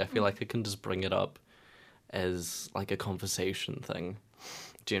event. Like I feel like I can just bring it up as like a conversation thing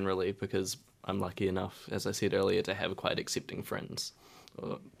generally, because I'm lucky enough, as I said earlier, to have quite accepting friends.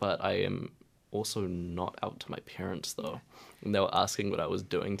 But I am also not out to my parents though. And they were asking what I was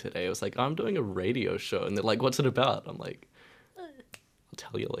doing today. I was like, I'm doing a radio show. And they're like, what's it about? I'm like, I'll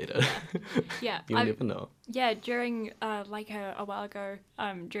tell you later. Yeah. You'll never know. Yeah, during like a while ago,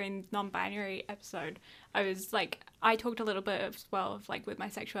 during non-binary episode, I was like, I talked a little bit as well of like with my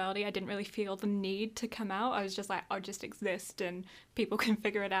sexuality. I didn't really feel the need to come out. I was just like, I'll just exist and people can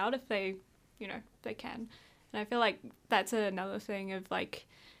figure it out if they, you know, they can. And I feel like that's another thing of like,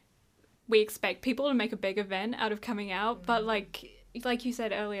 we expect people to make a big event out of coming out, but like you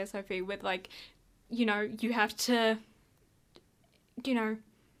said earlier, Sophie, with like, you know, you have to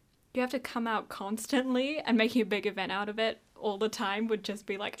come out constantly, and making a big event out of it all the time would just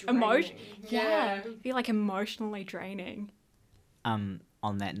be like be like emotionally draining. On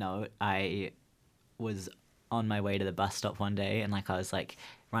that note, I was on my way to the bus stop one day, and like I was like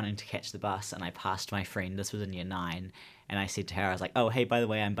running to catch the bus, and I passed my friend. This was in year 9, and I said to her, I was like, "Oh, hey, by the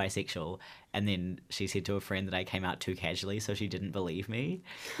way, I'm bisexual." And then she said to a friend that I came out too casually, so she didn't believe me,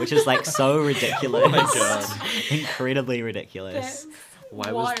 which is like so ridiculous. Oh my God. Incredibly ridiculous.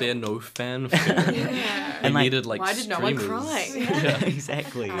 Why was there no fanfare? Yeah. And like, needed like why did no one streamers. cry? yeah,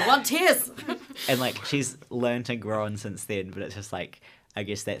 exactly. I want tears. And like she's learned and grown since then, but it's just like, I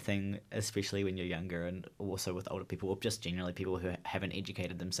guess that thing, especially when you're younger and also with older people, or just generally people who haven't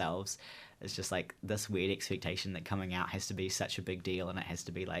educated themselves, it's just like this weird expectation that coming out has to be such a big deal, and it has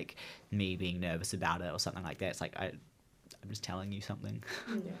to be like me being nervous about it or something like that. It's like I'm just telling you something.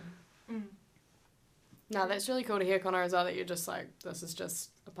 Yeah. No, that's really cool to hear, Connor, as well, that you're just like, this is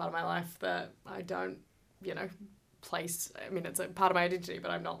just a part of my life that I don't, you know, place. I mean, it's a part of my identity,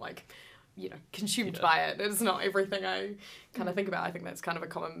 but I'm not like, you know, consumed by it. It's not everything I kind of think about. I think that's kind of a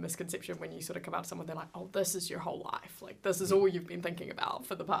common misconception when you sort of come out to someone, they're like, oh, this is your whole life. Like, this is all you've been thinking about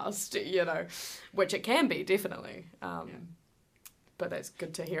for the past, you know, which it can be, definitely. But that's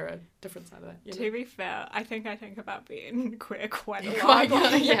good to hear a different side of that. You know? To be fair, I think about being queer quite a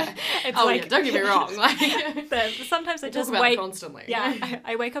lot. Yeah. It's Oh, like, yeah, don't get me wrong. Like, sometimes I talk just about it wake constantly. Yeah,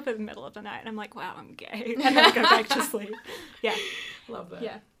 I wake up in the middle of the night and I'm like, wow, I'm gay, and then I go back to sleep. Yeah, Love that.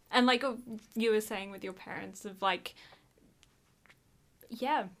 yeah, and like you were saying with your parents of like,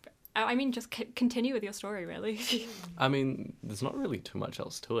 yeah, I mean, just continue with your story, really. I mean, there's not really too much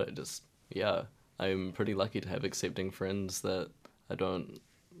else to it. Just, yeah, I'm pretty lucky to have accepting friends that I don't,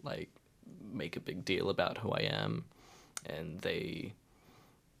 like, make a big deal about who I am. And they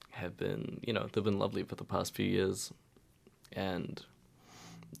have been, you know, they've been lovely for the past few years. And,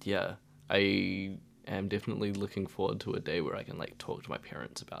 yeah, I am definitely looking forward to a day where I can, like, talk to my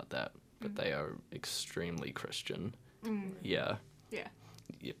parents about that. But they are extremely Christian. Yeah. Yeah.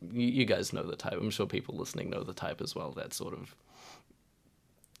 You guys know the type. I'm sure people listening know the type as well. That sort of,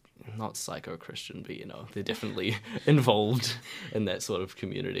 not psycho-Christian, but, you know, they're definitely involved in that sort of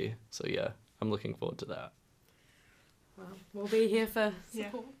community. So, yeah, I'm looking forward to that. Well, we'll be here for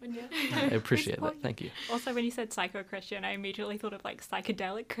Yeah. support when you... I appreciate that. Thank you. Also, when you said psycho-Christian, I immediately thought of like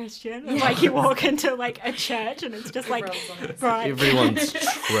psychedelic Christian. Yeah. Like you walk into like a church and it's just like Everyone's on it. bright. Everyone's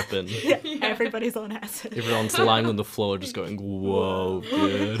tripping. Yeah, everybody's on acid. Everyone's lying on the floor just going, whoa,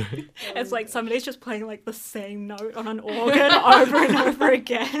 good. It's like somebody's just playing like the same note on an organ over and over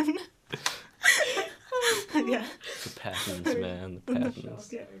again. Yeah. The patterns, man. The patterns.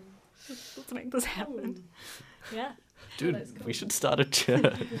 Yeah. Let's make this happen. Yeah. Dude, we should start a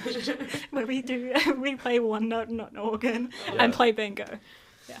church. Where we play one note on an organ Yeah. and play bingo.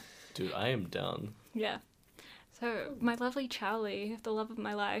 Dude, I am down. Yeah. So, my lovely Charlie, the love of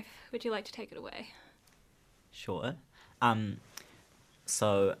my life, would you like to take it away? Sure.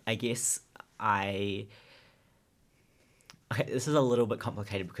 So I guess Okay, this is a little bit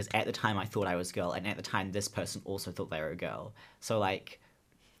complicated because at the time I thought I was a girl, and at the time this person also thought they were a girl. So, like...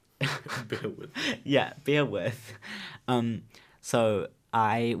 Bear with me. Yeah, bear with. So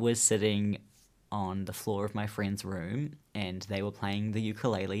I was sitting on the floor of my friend's room, and they were playing the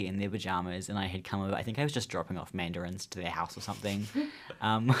ukulele in their pajamas, and I had come over. I think I was just dropping off mandarins to their house or something.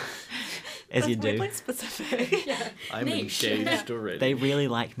 As you That's do. weirdly specific. I'm Niche. engaged already. They really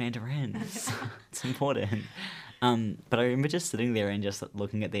like mandarins. It's important. But I remember just sitting there and just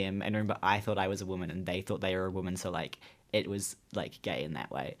looking at them, and remember I thought I was a woman and they thought they were a woman, so like it was like gay in that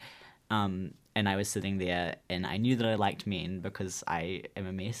way. And I was sitting there and I knew that I liked men because I am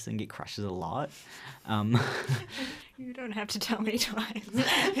a mess and get crushes a lot. You don't have to tell me twice. Do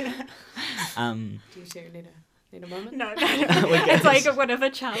you two need a moment? No. It's like whenever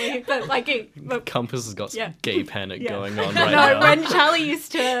Charlie, but like Compass has got some Yeah. gay panic Yeah. going on right no, now. when Charlie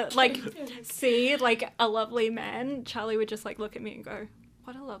used to like see like a lovely man, Charlie would just like look at me and go,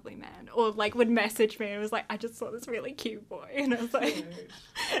 "What a lovely man," or like would message me and was like, "I just saw this really cute boy," and I was like,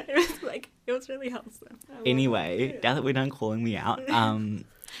 it was really wholesome. Anyway, now that we're done calling me out,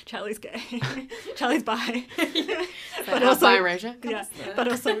 Charlie's gay. Charlie's bi. But also biracial. Yeah, but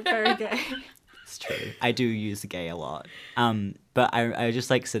also very gay. it's true. I do use gay a lot. But I was just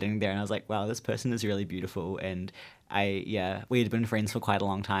like sitting there and I was like, wow, this person is really beautiful. And we had been friends for quite a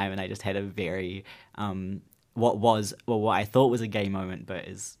long time, and I just had a very, what I thought was a gay moment, but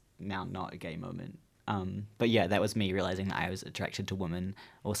is now not a gay moment. But yeah, that was me realizing that I was attracted to women,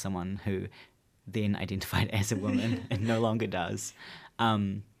 or someone who then identified as a woman and no longer does.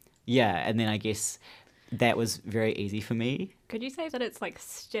 And then I guess that was very easy for me. Could you say that it's like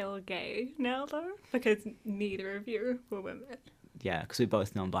still gay now though? Because neither of you were women. Yeah, because we're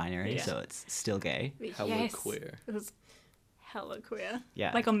both non-binary, Yeah. so it's still gay. Hella Yes. queer. It was hella queer.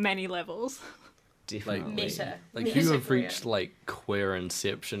 Yeah. Like on many levels. Definitely. Meta. Like Meta you have queer. reached like queer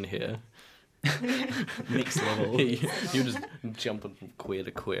inception here. Next level. You're just jumping from queer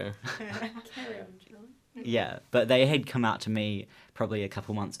to queer. Carry on, Charlie. Yeah, but they had come out to me probably a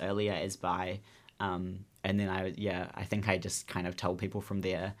couple months earlier as bi, and then I think I just kind of told people from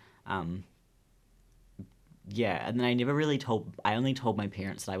there. And then I only told my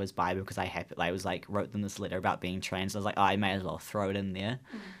parents that I was bi because I was like, wrote them this letter about being trans. I was like, oh, I may as well throw it in there,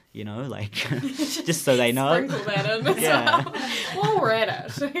 you know, like, just so they know. Sprinkle that in. Yeah. While we're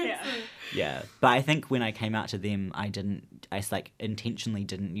at it. Yeah. Yeah, but I think when I came out to them, I intentionally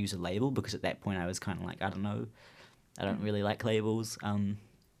didn't use a label because at that point I was kind of like, I don't know, I don't really like labels. And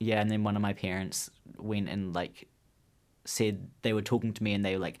then one of my parents went and like said they were talking to me and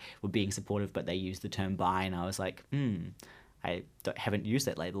they were being supportive, but they used the term bi, and I was like, haven't used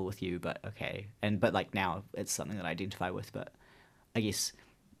that label with you, but okay. But like now it's something that I identify with, but I guess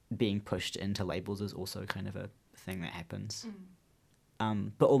being pushed into labels is also kind of a thing that happens.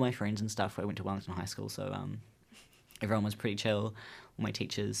 But all my friends and stuff, I went to Wellington High School, so everyone was pretty chill. All my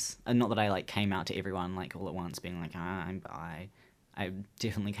teachers, and not that I like came out to everyone like all at once, being like, I'm bi. I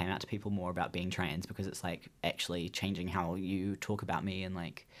definitely came out to people more about being trans because it's like actually changing how you talk about me, and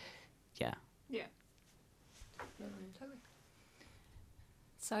like, yeah. Yeah. Totally.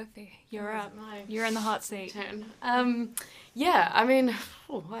 Sophie, you're up. You're in the hot seat. Turn. I mean,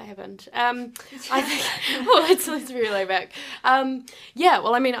 what happened? I think, well, let's relay back. I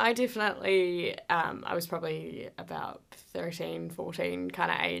mean, I definitely, I was probably about 13, 14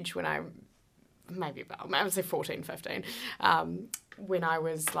 kind of age when I would say 14, 15, when I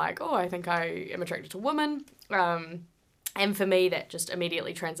was like, I think I am attracted to women. And for me, that just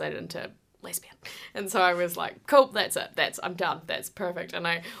immediately translated into lesbian. And so I was like, cool, that's it. I'm done. That's perfect. And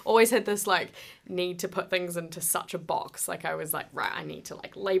I always had this like need to put things into such a box. Like I was like, right, I need to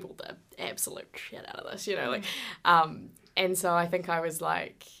like label the absolute shit out of this, you know, like, and so I think I was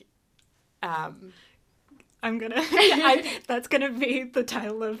like, I'm gonna. That's gonna be the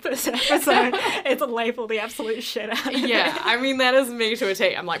title of this episode. It's a label the absolute shit out of Yeah, it. I mean, that is me to a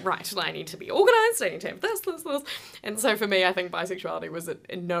T. I'm like, right, I need to be organised, I need to have this. And so for me, I think bisexuality was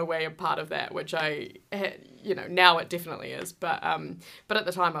in no way a part of that, which now it definitely is. But at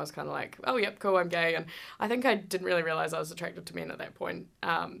the time I was kind of like, oh, yep, cool, I'm gay. And I think I didn't really realise I was attracted to men at that point.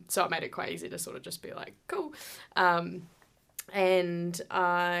 So it made it quite easy to sort of just be like, cool. And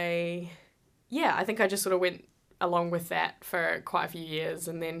I think I just sort of went along with that for quite a few years,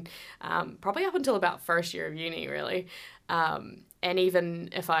 and then probably up until about first year of uni, really. And even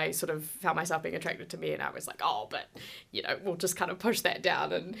if I sort of found myself being attracted to men, I was like, oh, but, we'll just kind of push that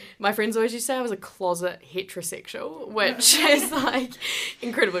down. And my friends always used to say I was a closet heterosexual, which is, like,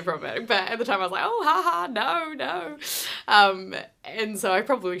 incredibly problematic. But at the time I was like, oh, haha, no. And so I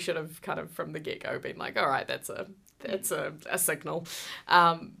probably should have kind of from the get-go been like, all right, that's a signal.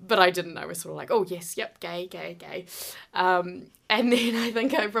 But I didn't. I was sort of like, oh, yes, yep, gay. And then I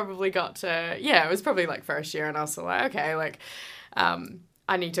think I probably got to, it was probably like first year, and I was sort of like, okay, like,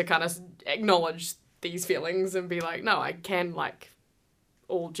 I need to kind of acknowledge these feelings and be like, no, I can like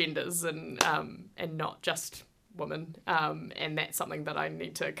all genders and not just women. And that's something that I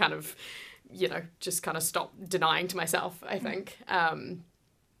need to kind of, just kind of stop denying to myself, I think.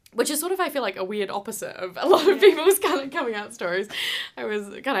 Which is sort of, I feel like, a weird opposite of a lot of people's kind of coming out stories. I was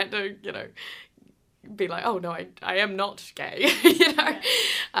kind of had to, be like, oh, no, I am not gay,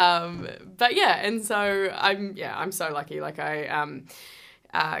 But yeah, and so I'm so lucky. Like I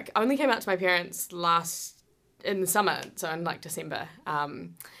only came out to my parents in the summer, so in like December.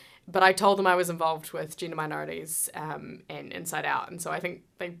 But I told them I was involved with gender minorities and Inside Out, and so I think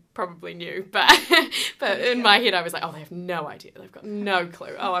they probably knew. But in my head, I was like, oh, they have no idea. They've got no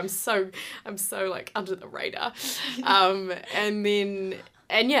clue. Oh, I'm so like under the radar.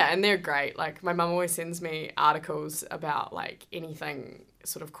 And they're great. Like my mum always sends me articles about like anything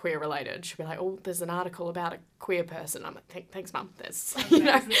sort of queer related. She'll be like, oh, there's an article about a queer person. I'm like, thanks, Mum. That's,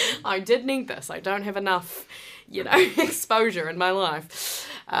 I did need this. I don't have enough, exposure in my life.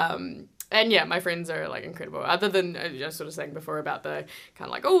 And yeah, my friends are like incredible. Other than sort of saying before about the kind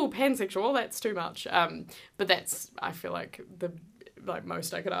of like, oh, pansexual, that's too much. But that's, I feel like the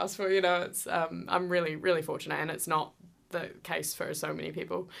most I could ask for. It's I'm really, really fortunate, and it's not the case for so many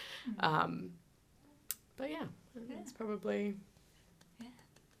people. But yeah, it's probably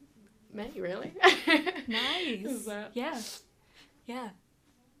me, really. Nice. Yeah.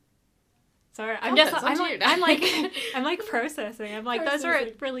 Sorry, I'm like processing. I'm like, those are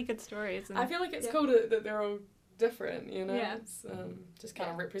really good stories. And I feel like it's cool that they're all different, Yeah. It's just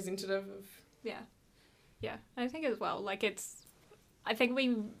kind of representative of... Yeah, I think as well, like I think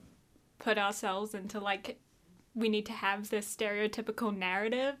we put ourselves into like, we need to have this stereotypical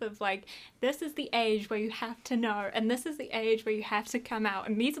narrative of like, this is the age where you have to know, and this is the age where you have to come out,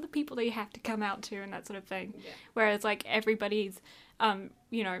 and these are the people that you have to come out to, and that sort of thing. Yeah. Whereas like everybody's,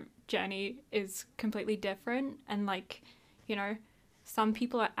 journey is completely different, and like, some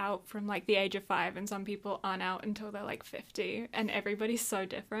people are out from like the age of 5, and some people aren't out until they're like 50, and everybody's so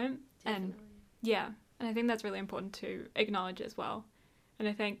different. Definitely. And I think that's really important to acknowledge as well. And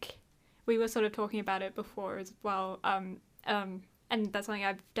I think we were sort of talking about it before as well. And that's something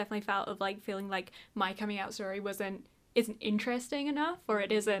I've definitely felt of like feeling like my coming out story isn't interesting enough, or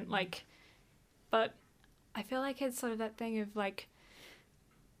it isn't like, but I feel like it's sort of that thing of like,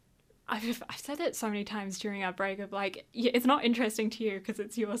 I've said it so many times during our break of like, it's not interesting to you because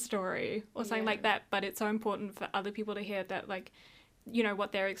it's your story or something like that, but it's so important for other people to hear that like,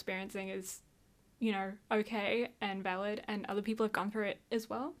 what they're experiencing is, okay and valid, and other people have gone through it as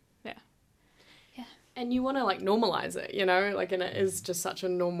well. Yeah. And you want to like normalize it, like, and it is just such a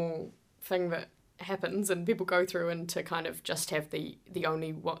normal thing that happens, and people go through, and to kind of just have the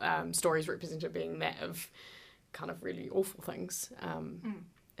only stories represented being that of kind of really awful things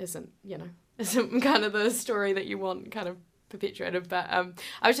isn't kind of the story that you want kind of perpetuated. But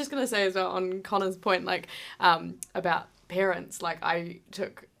I was just going to say as well on Connor's point, like about parents, like I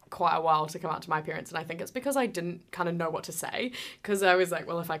took quite a while to come out to my parents, and I think it's because I didn't kind of know what to say, because I was like,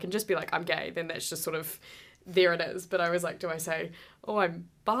 well, if I can just be like, I'm gay, then that's just sort of, there it is. But I was like, do I say, oh, I'm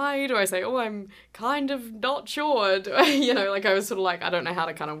bi? Do I say, oh, I'm kind of not sure? Like I was sort of like, I don't know how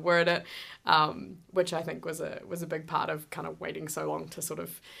to kind of word it, which I think was a big part of kind of waiting so long to sort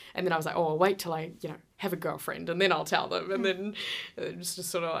of, and then I was like, oh, I'll wait till I, have a girlfriend, and then I'll tell them, and then it was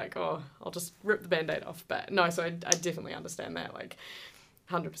just sort of like, oh, I'll just rip the Band-Aid off. But no, so I definitely understand that, like,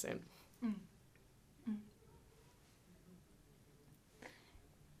 100%.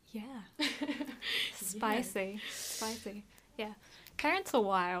 Yeah. Spicy. Yeah. parents are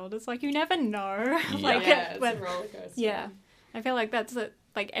wild. It's like you never know. Yeah. Like, yeah, it's but- a roller coaster. yeah, I feel like that's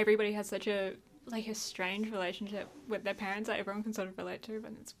like everybody has such a strange relationship with their parents that everyone can sort of relate to,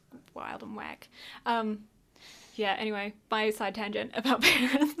 but it's wild and whack. Yeah. Anyway, my side tangent about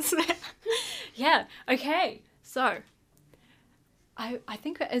parents. Yeah. Okay. So. I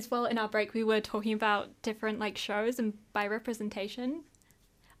think as well in our break we were talking about different like shows and bi representation,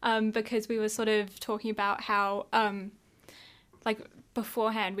 because we were sort of talking about how like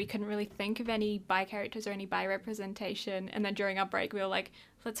beforehand we couldn't really think of any bi characters or any bi representation, and then during our break we were like,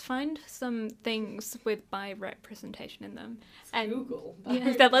 let's find some things with bi representation in them. And Google.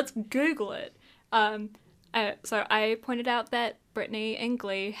 yeah, that let's Google it. So I pointed out that Brittany in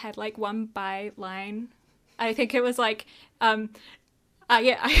Glee had like one bi line. I think it was like,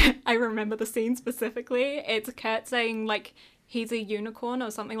 yeah, I remember the scene specifically. It's Kurt saying like he's a unicorn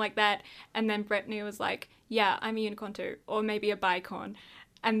or something like that, and then Brittany was like, yeah, I'm a unicorn too, or maybe a bicorn,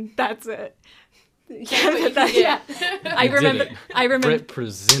 and that's it. Yeah, Yeah. I You did remember. it. I remember.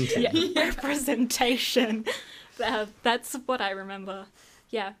 Representing. Yeah, representation. That's what I remember.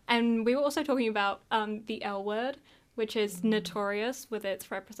 Yeah, and we were also talking about the L word, which is notorious with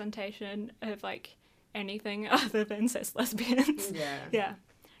its representation of like anything other than cis lesbians. Yeah. Yeah,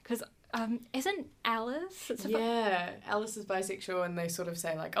 because isn't Alice? It's about- Yeah, Alice is bisexual, and they sort of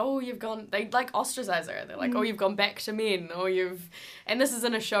say like, "Oh, you've gone." They like ostracize her. They're like, "Oh, you've gone back to men," or "You've," and this is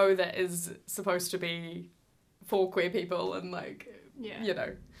in a show that is supposed to be for queer people, and like, Yeah. you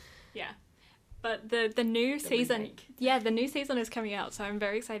know, Yeah. But the new the season, remake. yeah, the new season is coming out, so I'm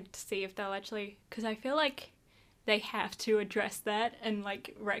very excited to see if they'll actually, because I feel like they have to address that and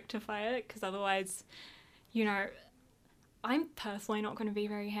like rectify it, because otherwise, you know, I'm personally not going to be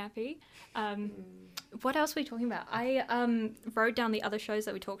very happy. What else were we talking about? I wrote down the other shows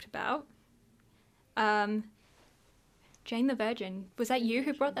that we talked about. Jane the Virgin. Was that you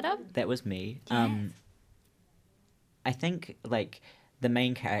who brought that up? That was me. Yes. I think like the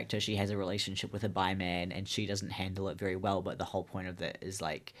main character, she has a relationship with a bi man, and she doesn't handle it very well. But the whole point of that is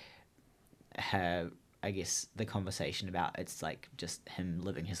like her, I guess, the conversation about it's like just him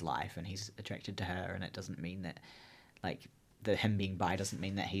living his life, and he's attracted to her, and it doesn't mean that like him being bi doesn't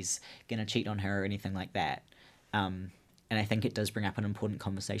mean that he's gonna cheat on her or anything like that. And I think it does bring up an important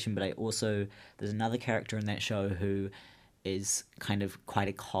conversation. But there's another character in that show who is kind of quite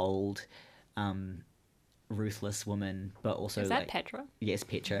a cold, ruthless woman, but also Is that like, Petra? yes,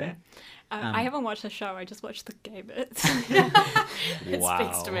 Petra. I haven't watched the show. I just watched the gay bits. It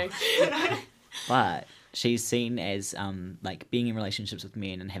speaks to me. But she's seen as like being in relationships with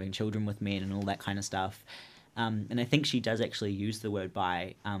men and having children with men and all that kind of stuff. And I think she does actually use the word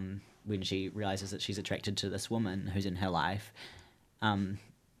bi when she realizes that she's attracted to this woman who's in her life.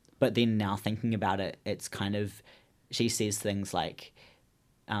 But then now thinking about it, it's kind of, she says things like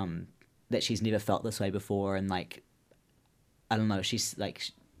that she's never felt this way before, and like, I don't know, she's like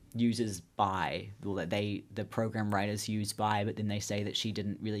uses bi, or that the program writers use bi, but then they say that she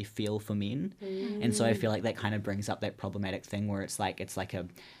didn't really feel for men. And so I feel like that kind of brings up that problematic thing where it's like a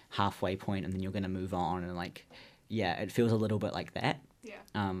halfway point and then you're going to move on, and like, yeah, it feels a little bit like that.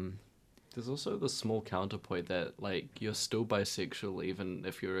 Yeah. There's also the small counterpoint that, like, you're still bisexual even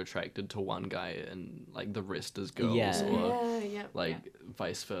if you're attracted to one guy and, like, the rest is girls, Yeah. or, Yeah. like,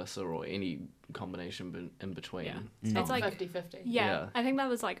 vice versa, or any combination in between. Yeah. It's It's not like 50-50. Yeah, Yeah. I think that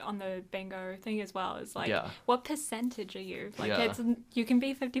was like on the bingo thing as well. It's like, Yeah. what percentage are you? Like, Yeah. you can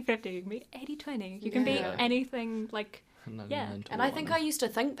be 50-50, you can be 80-20, you can Yeah. be anything, like, Yeah, 99 to And I think 1. I used to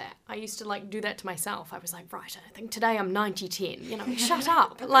think that. I used to like do that to myself. I was like, right, I think today I'm 90-10. You know, shut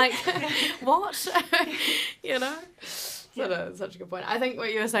up. Like, what? You know? So that's such a good point. I think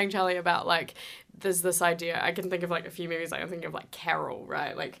what you were saying, Charlie, about like, there's this idea, I can think of like a few movies, like I'm thinking of like Carol,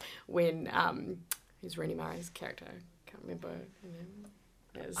 right? Like when, who's Rooney Mara's character? Can't remember her name.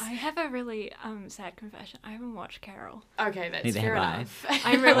 Is. I have a really sad confession. I haven't watched Carol. Okay, that's Neither fair have I. enough.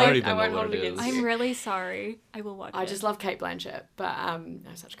 I'm I really, already I don't won't know what hold it it against is. I'm really sorry. I will watch I it. just love Kate Blanchett, but I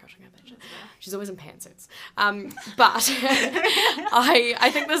have such a crush on Kate Blanchett. She's always in pantsuits. But I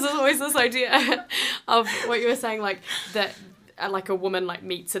think there's always this idea of what you were saying, like that, like a woman like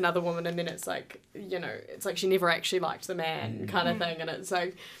meets another woman, and then it's like, you know, it's like she never actually liked the man kind of thing, and it's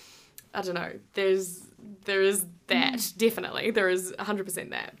like, I don't know. There is that definitely. There is 100%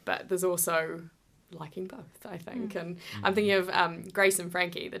 that, but there's also liking both, I think. And I'm thinking of Grace and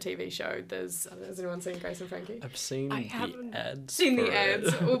Frankie, the TV show. Has anyone seen Grace and Frankie? I've seen I the haven't ads. Seen the for ads.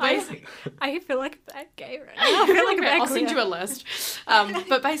 it. Well, basically, I feel like a bad gay right now. I feel like a bad I'll send queer. you a list.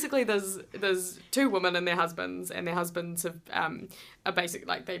 But basically, there's two women and their husbands have are basically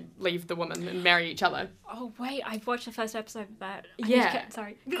like they leave the woman and marry each other. Oh wait, I've watched the first episode of that.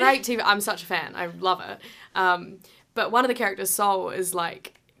 Sorry. Great TV. I'm such a fan. I love it. But one of the characters, Sol, is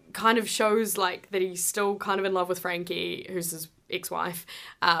like kind of shows like that he's still kind of in love with Frankie, who's his ex-wife,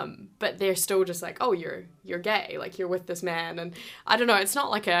 but they're still just like, oh, you're gay, like you're with this man. And I don't know, it's not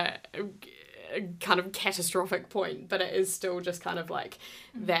like a kind of catastrophic point, but it is still just kind of like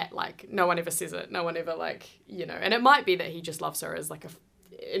that, like no one ever says it, no one ever like, you know, and it might be that he just loves her as like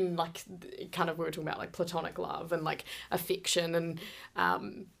in like kind of, we were talking about like platonic love and like affection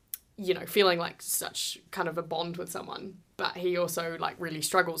and you know, feeling like such kind of a bond with someone, but he also like really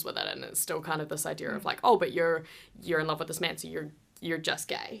struggles with it, and it's still kind of this idea of like, oh, but you're in love with this man, so you're just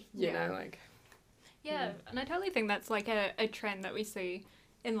gay, you know, like. Yeah, and I totally think that's like a trend that we see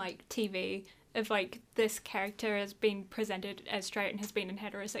in like TV of like this character has been presented as straight and has been in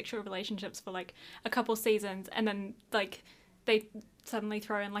heterosexual relationships for like a couple seasons, and then like they suddenly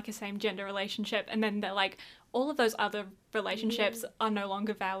throw in like a same gender relationship, and then they're like, all of those other relationships are no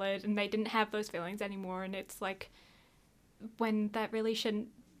longer valid and they didn't have those feelings anymore. And it's like, when that really shouldn't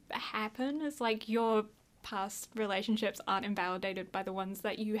happen, it's like your past relationships aren't invalidated by the ones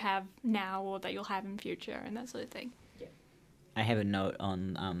that you have now or that you'll have in future and that sort of thing. I have a note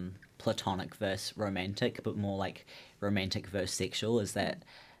on platonic versus romantic, but more like romantic versus sexual, is that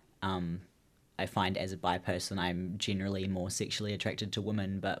I find as a bi person, I'm generally more sexually attracted to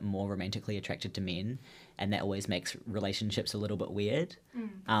women, but more romantically attracted to men, and that always makes relationships a little bit weird.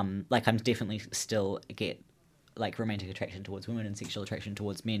 Like I'm definitely still get like romantic attraction towards women and sexual attraction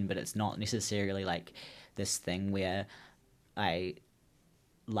towards men, but it's not necessarily like this thing where I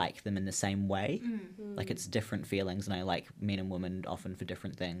like them in the same way. Like it's different feelings, and I like men and women often for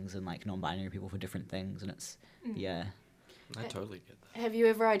different things, and like non-binary people for different things, and it's yeah. I totally get that. Have you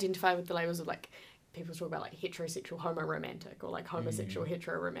ever identified with the labels of like people talk about like heterosexual homo-romantic or like homosexual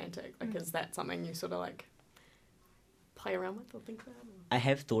hetero-romantic? Like is that something you sort of like play around with or think about? Or? I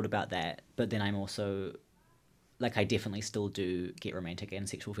have thought about that, but then I'm also like I definitely still do get romantic and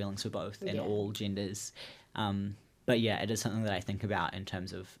sexual feelings for both and all genders. But yeah, it is something that I think about in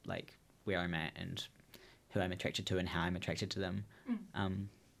terms of like where I'm at and who I'm attracted to and how I'm attracted to them.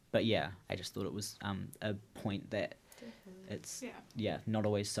 But yeah, I just thought it was a point that it's not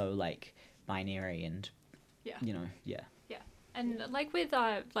always so like binary and you know And like with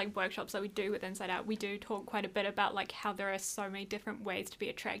like workshops that we do with Inside Out, we do talk quite a bit about like how there are so many different ways to be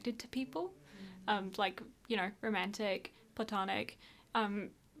attracted to people, like, you know, romantic, platonic,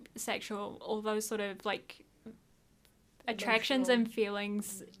 sexual, all those sort of like attractions and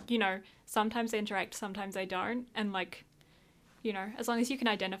feelings, you know, sometimes they interact, sometimes they don't, and like, you know, as long as you can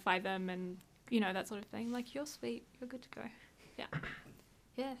identify them and, you know, that sort of thing, like you're sweet, you're good to go.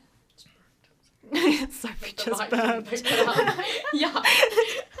 Yeah. Sophie just burped. Yeah.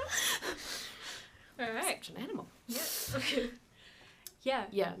 All right. Such an animal. Yeah.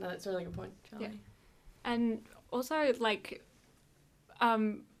 Yeah, no, that's a really good point, Charlie. Yeah. And also, like,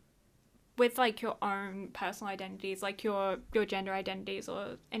 with, like, your own personal identities, like your gender identities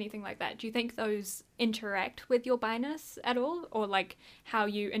or anything like that, do you think those interact with your bi-ness at all? Or, like, how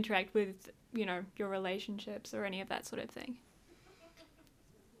you interact with, you know, your relationships or any of that sort of thing?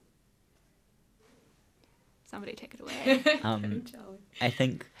 Somebody take it away. I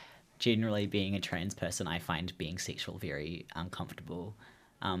think generally being a trans person, I find being sexual very uncomfortable.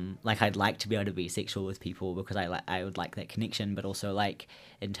 Like I'd like to be able to be sexual with people because I would like that connection, but also like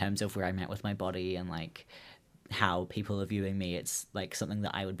in terms of where I'm at with my body and like how people are viewing me, it's like something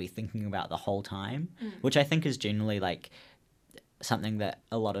that I would be thinking about the whole time, which I think is generally like something that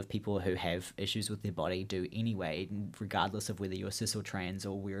a lot of people who have issues with their body do anyway, regardless of whether you're cis or trans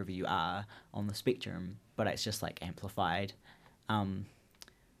or wherever you are on the spectrum, but it's just like amplified.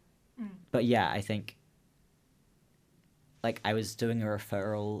 But yeah, I think like I was doing a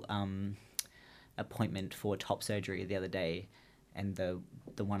referral appointment for top surgery the other day, and the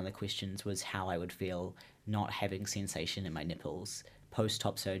one of the questions was how I would feel not having sensation in my nipples post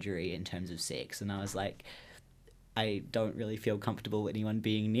top surgery in terms of sex, and I was like, I don't really feel comfortable with anyone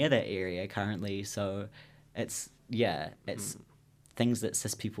being near that area currently, so it's things that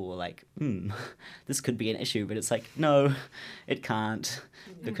cis people were like, this could be an issue, but it's like, no, it can't,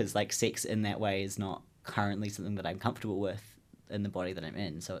 because like sex in that way is not currently something that I'm comfortable with in the body that I'm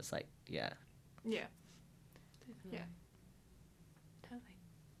in, so it's like, yeah. Yeah. Totally.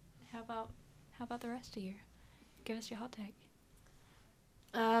 How how about the rest of you? Give us your hot take.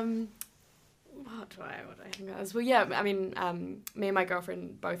 What do I think about this? Well, yeah, I mean, me and my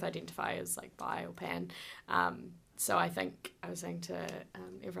girlfriend both identify as like bi or pan. So I think I was saying to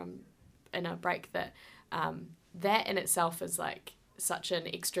everyone in a break that that in itself is like such an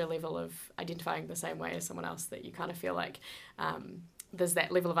extra level of identifying the same way as someone else that you kind of feel like there's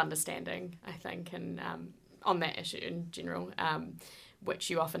that level of understanding, I think, and on that issue in general,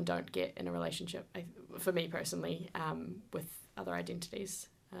 which you often don't get in a relationship, for me personally, with other identities.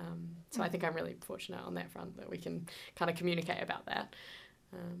 So I think I'm really fortunate on that front that we can kind of communicate about that.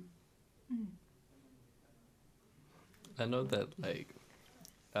 I know that, like,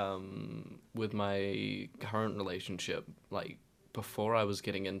 with my current relationship, like, before I was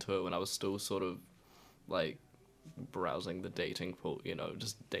getting into it, when I was still sort of, like, browsing the dating pool, you know,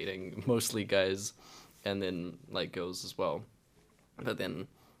 just dating mostly guys and then, like, girls as well. But then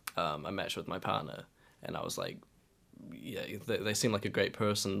I matched with my partner, and I was like, yeah, they seem like a great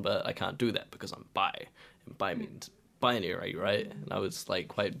person, but I can't do that because I'm bi. And bi means binary, right? And I was, like,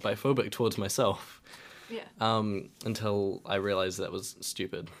 quite biphobic towards myself. Yeah. Until I realized that was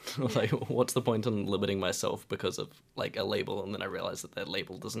stupid. Like, what's the point in limiting myself because of, like, a label? And then I realized that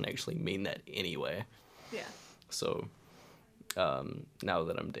label doesn't actually mean that anyway. Yeah. So now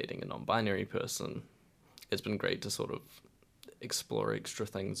that I'm dating a non-binary person, it's been great to sort of explore extra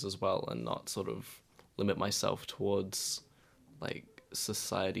things as well and not sort of limit myself towards, like,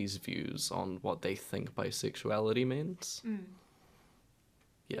 society's views on what they think bisexuality means.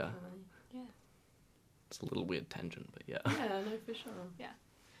 Yeah. Yeah. It's a little weird tangent, but yeah. Yeah, no, for sure. Yeah.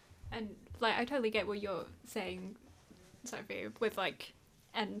 And, like, I totally get what you're saying, Sophie, with, like,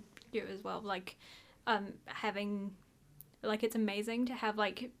 and you as well, like, having, like, it's amazing to have,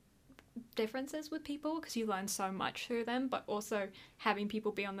 like, differences with people because you learn so much through them, but also having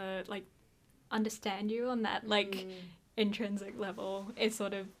people be on the, like, understand you on that, like, intrinsic level is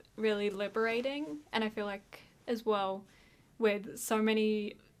sort of really liberating. And I feel like, as well, with so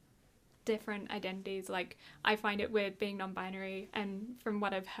many different identities, like, I find it with being non-binary, and from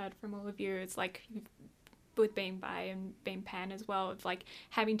what I've heard from all of you, it's like with being bi and being pan as well, it's like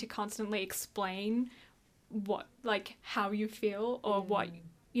having to constantly explain what, like, how you feel or what,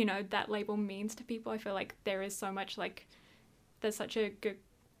 you know, that label means to people. I feel like there is so much, like, there's such a good,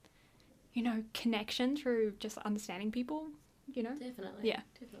 you know, connection through just understanding people, you know? Definitely. Yeah.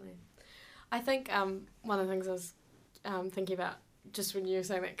 Definitely. I think one of the things I was thinking about just when you were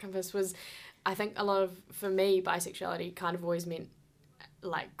saying that, Compass, was I think a lot of, for me, bisexuality kind of always meant,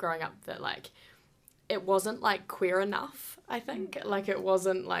 like, growing up that, like, it wasn't, like, queer enough, I think. Like, it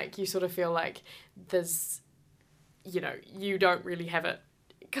wasn't, like, you sort of feel like there's, you know, you don't really have it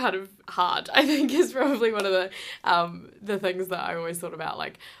kind of hard, I think, is probably one of the things that I always thought about,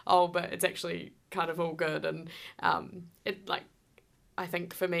 like, oh, but it's actually kind of all good. And it, like, I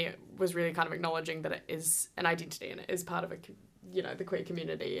think for me it was really kind of acknowledging that it is an identity and it is part of a, you know, the queer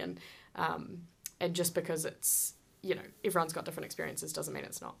community, and just because it's, you know, everyone's got different experiences doesn't mean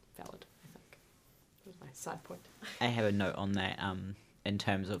it's not valid, I think. That was my side point. I have a note on that in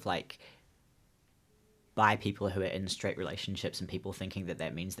terms of, like, by people who are in straight relationships and people thinking that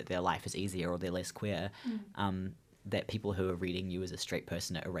that means that their life is easier or they're less queer, that people who are reading you as a straight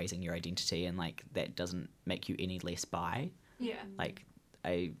person are erasing your identity, and, like, that doesn't make you any less bi. Yeah. Like,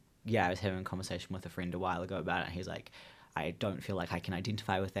 I was having a conversation with a friend a while ago about it, and he's like, I don't feel like I can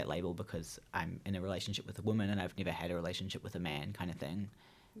identify with that label because I'm in a relationship with a woman and I've never had a relationship with a man, kind of thing.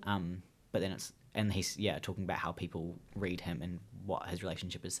 But then he's talking about how people read him and what his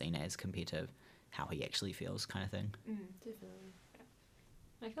relationship is seen as compared to how he actually feels, kind of thing. Definitely.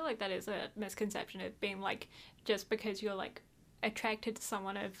 I feel like that is a misconception of being, like, just because you're, like, attracted to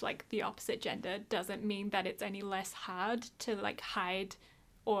someone of, like, the opposite gender doesn't mean that it's any less hard to, like, hide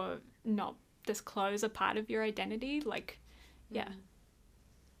or not disclose a part of your identity. Like, yeah.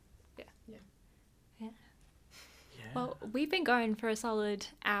 Well, we've been going for a solid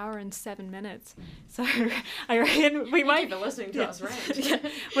hour and 7 minutes, so I reckon we might be listening to us rant. Yeah,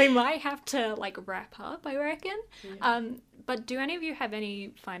 we might have to, like, wrap up, I reckon. Yeah. But do any of you have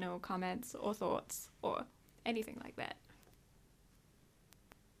any final comments or thoughts or anything like that?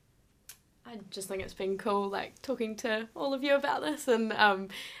 I just think it's been cool, like, talking to all of you about this, and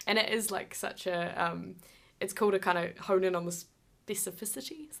it is, like, such a it's cool to kind of hone in on the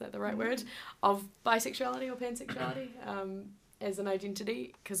specificity, is that the right word, of bisexuality or pansexuality as an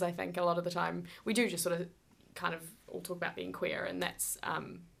identity, because I think a lot of the time we do just sort of kind of all talk about being queer, and that's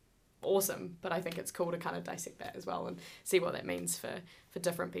awesome, but I think it's cool to kind of dissect that as well and see what that means for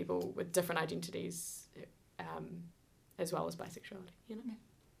different people with different identities, as well as bisexuality, you know?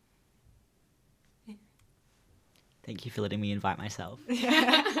 Thank you for letting me invite myself.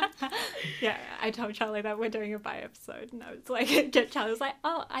 Yeah, I told Charlie that we're doing a bi episode, and I was like, Charlie was like,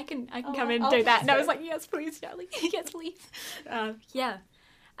 "Oh, I can come in and do that," and I was like, "Yes, please, Charlie, yes, please." Yeah,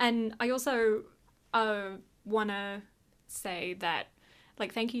 and I also want to say that,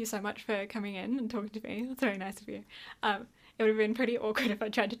 like, thank you so much for coming in and talking to me. It's very nice of you. It would have been pretty awkward if I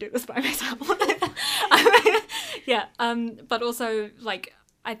tried to do this by myself. Yeah, but also, like,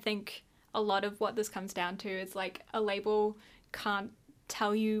 I think a lot of what this comes down to is, like, a label can't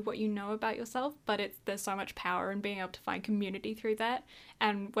tell you what you know about yourself, but there's so much power in being able to find community through that.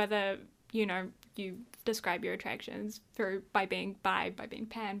 And whether, you know, you describe your attractions by being bi, by being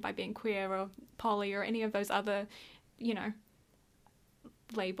pan, by being queer or poly or any of those other, you know,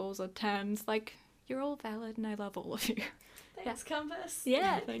 labels or terms, like, you're all valid and I love all of you. Thanks, Compass.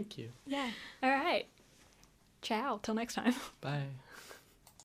 Yeah. Thank you. Yeah. All right. Ciao. Till next time. Bye.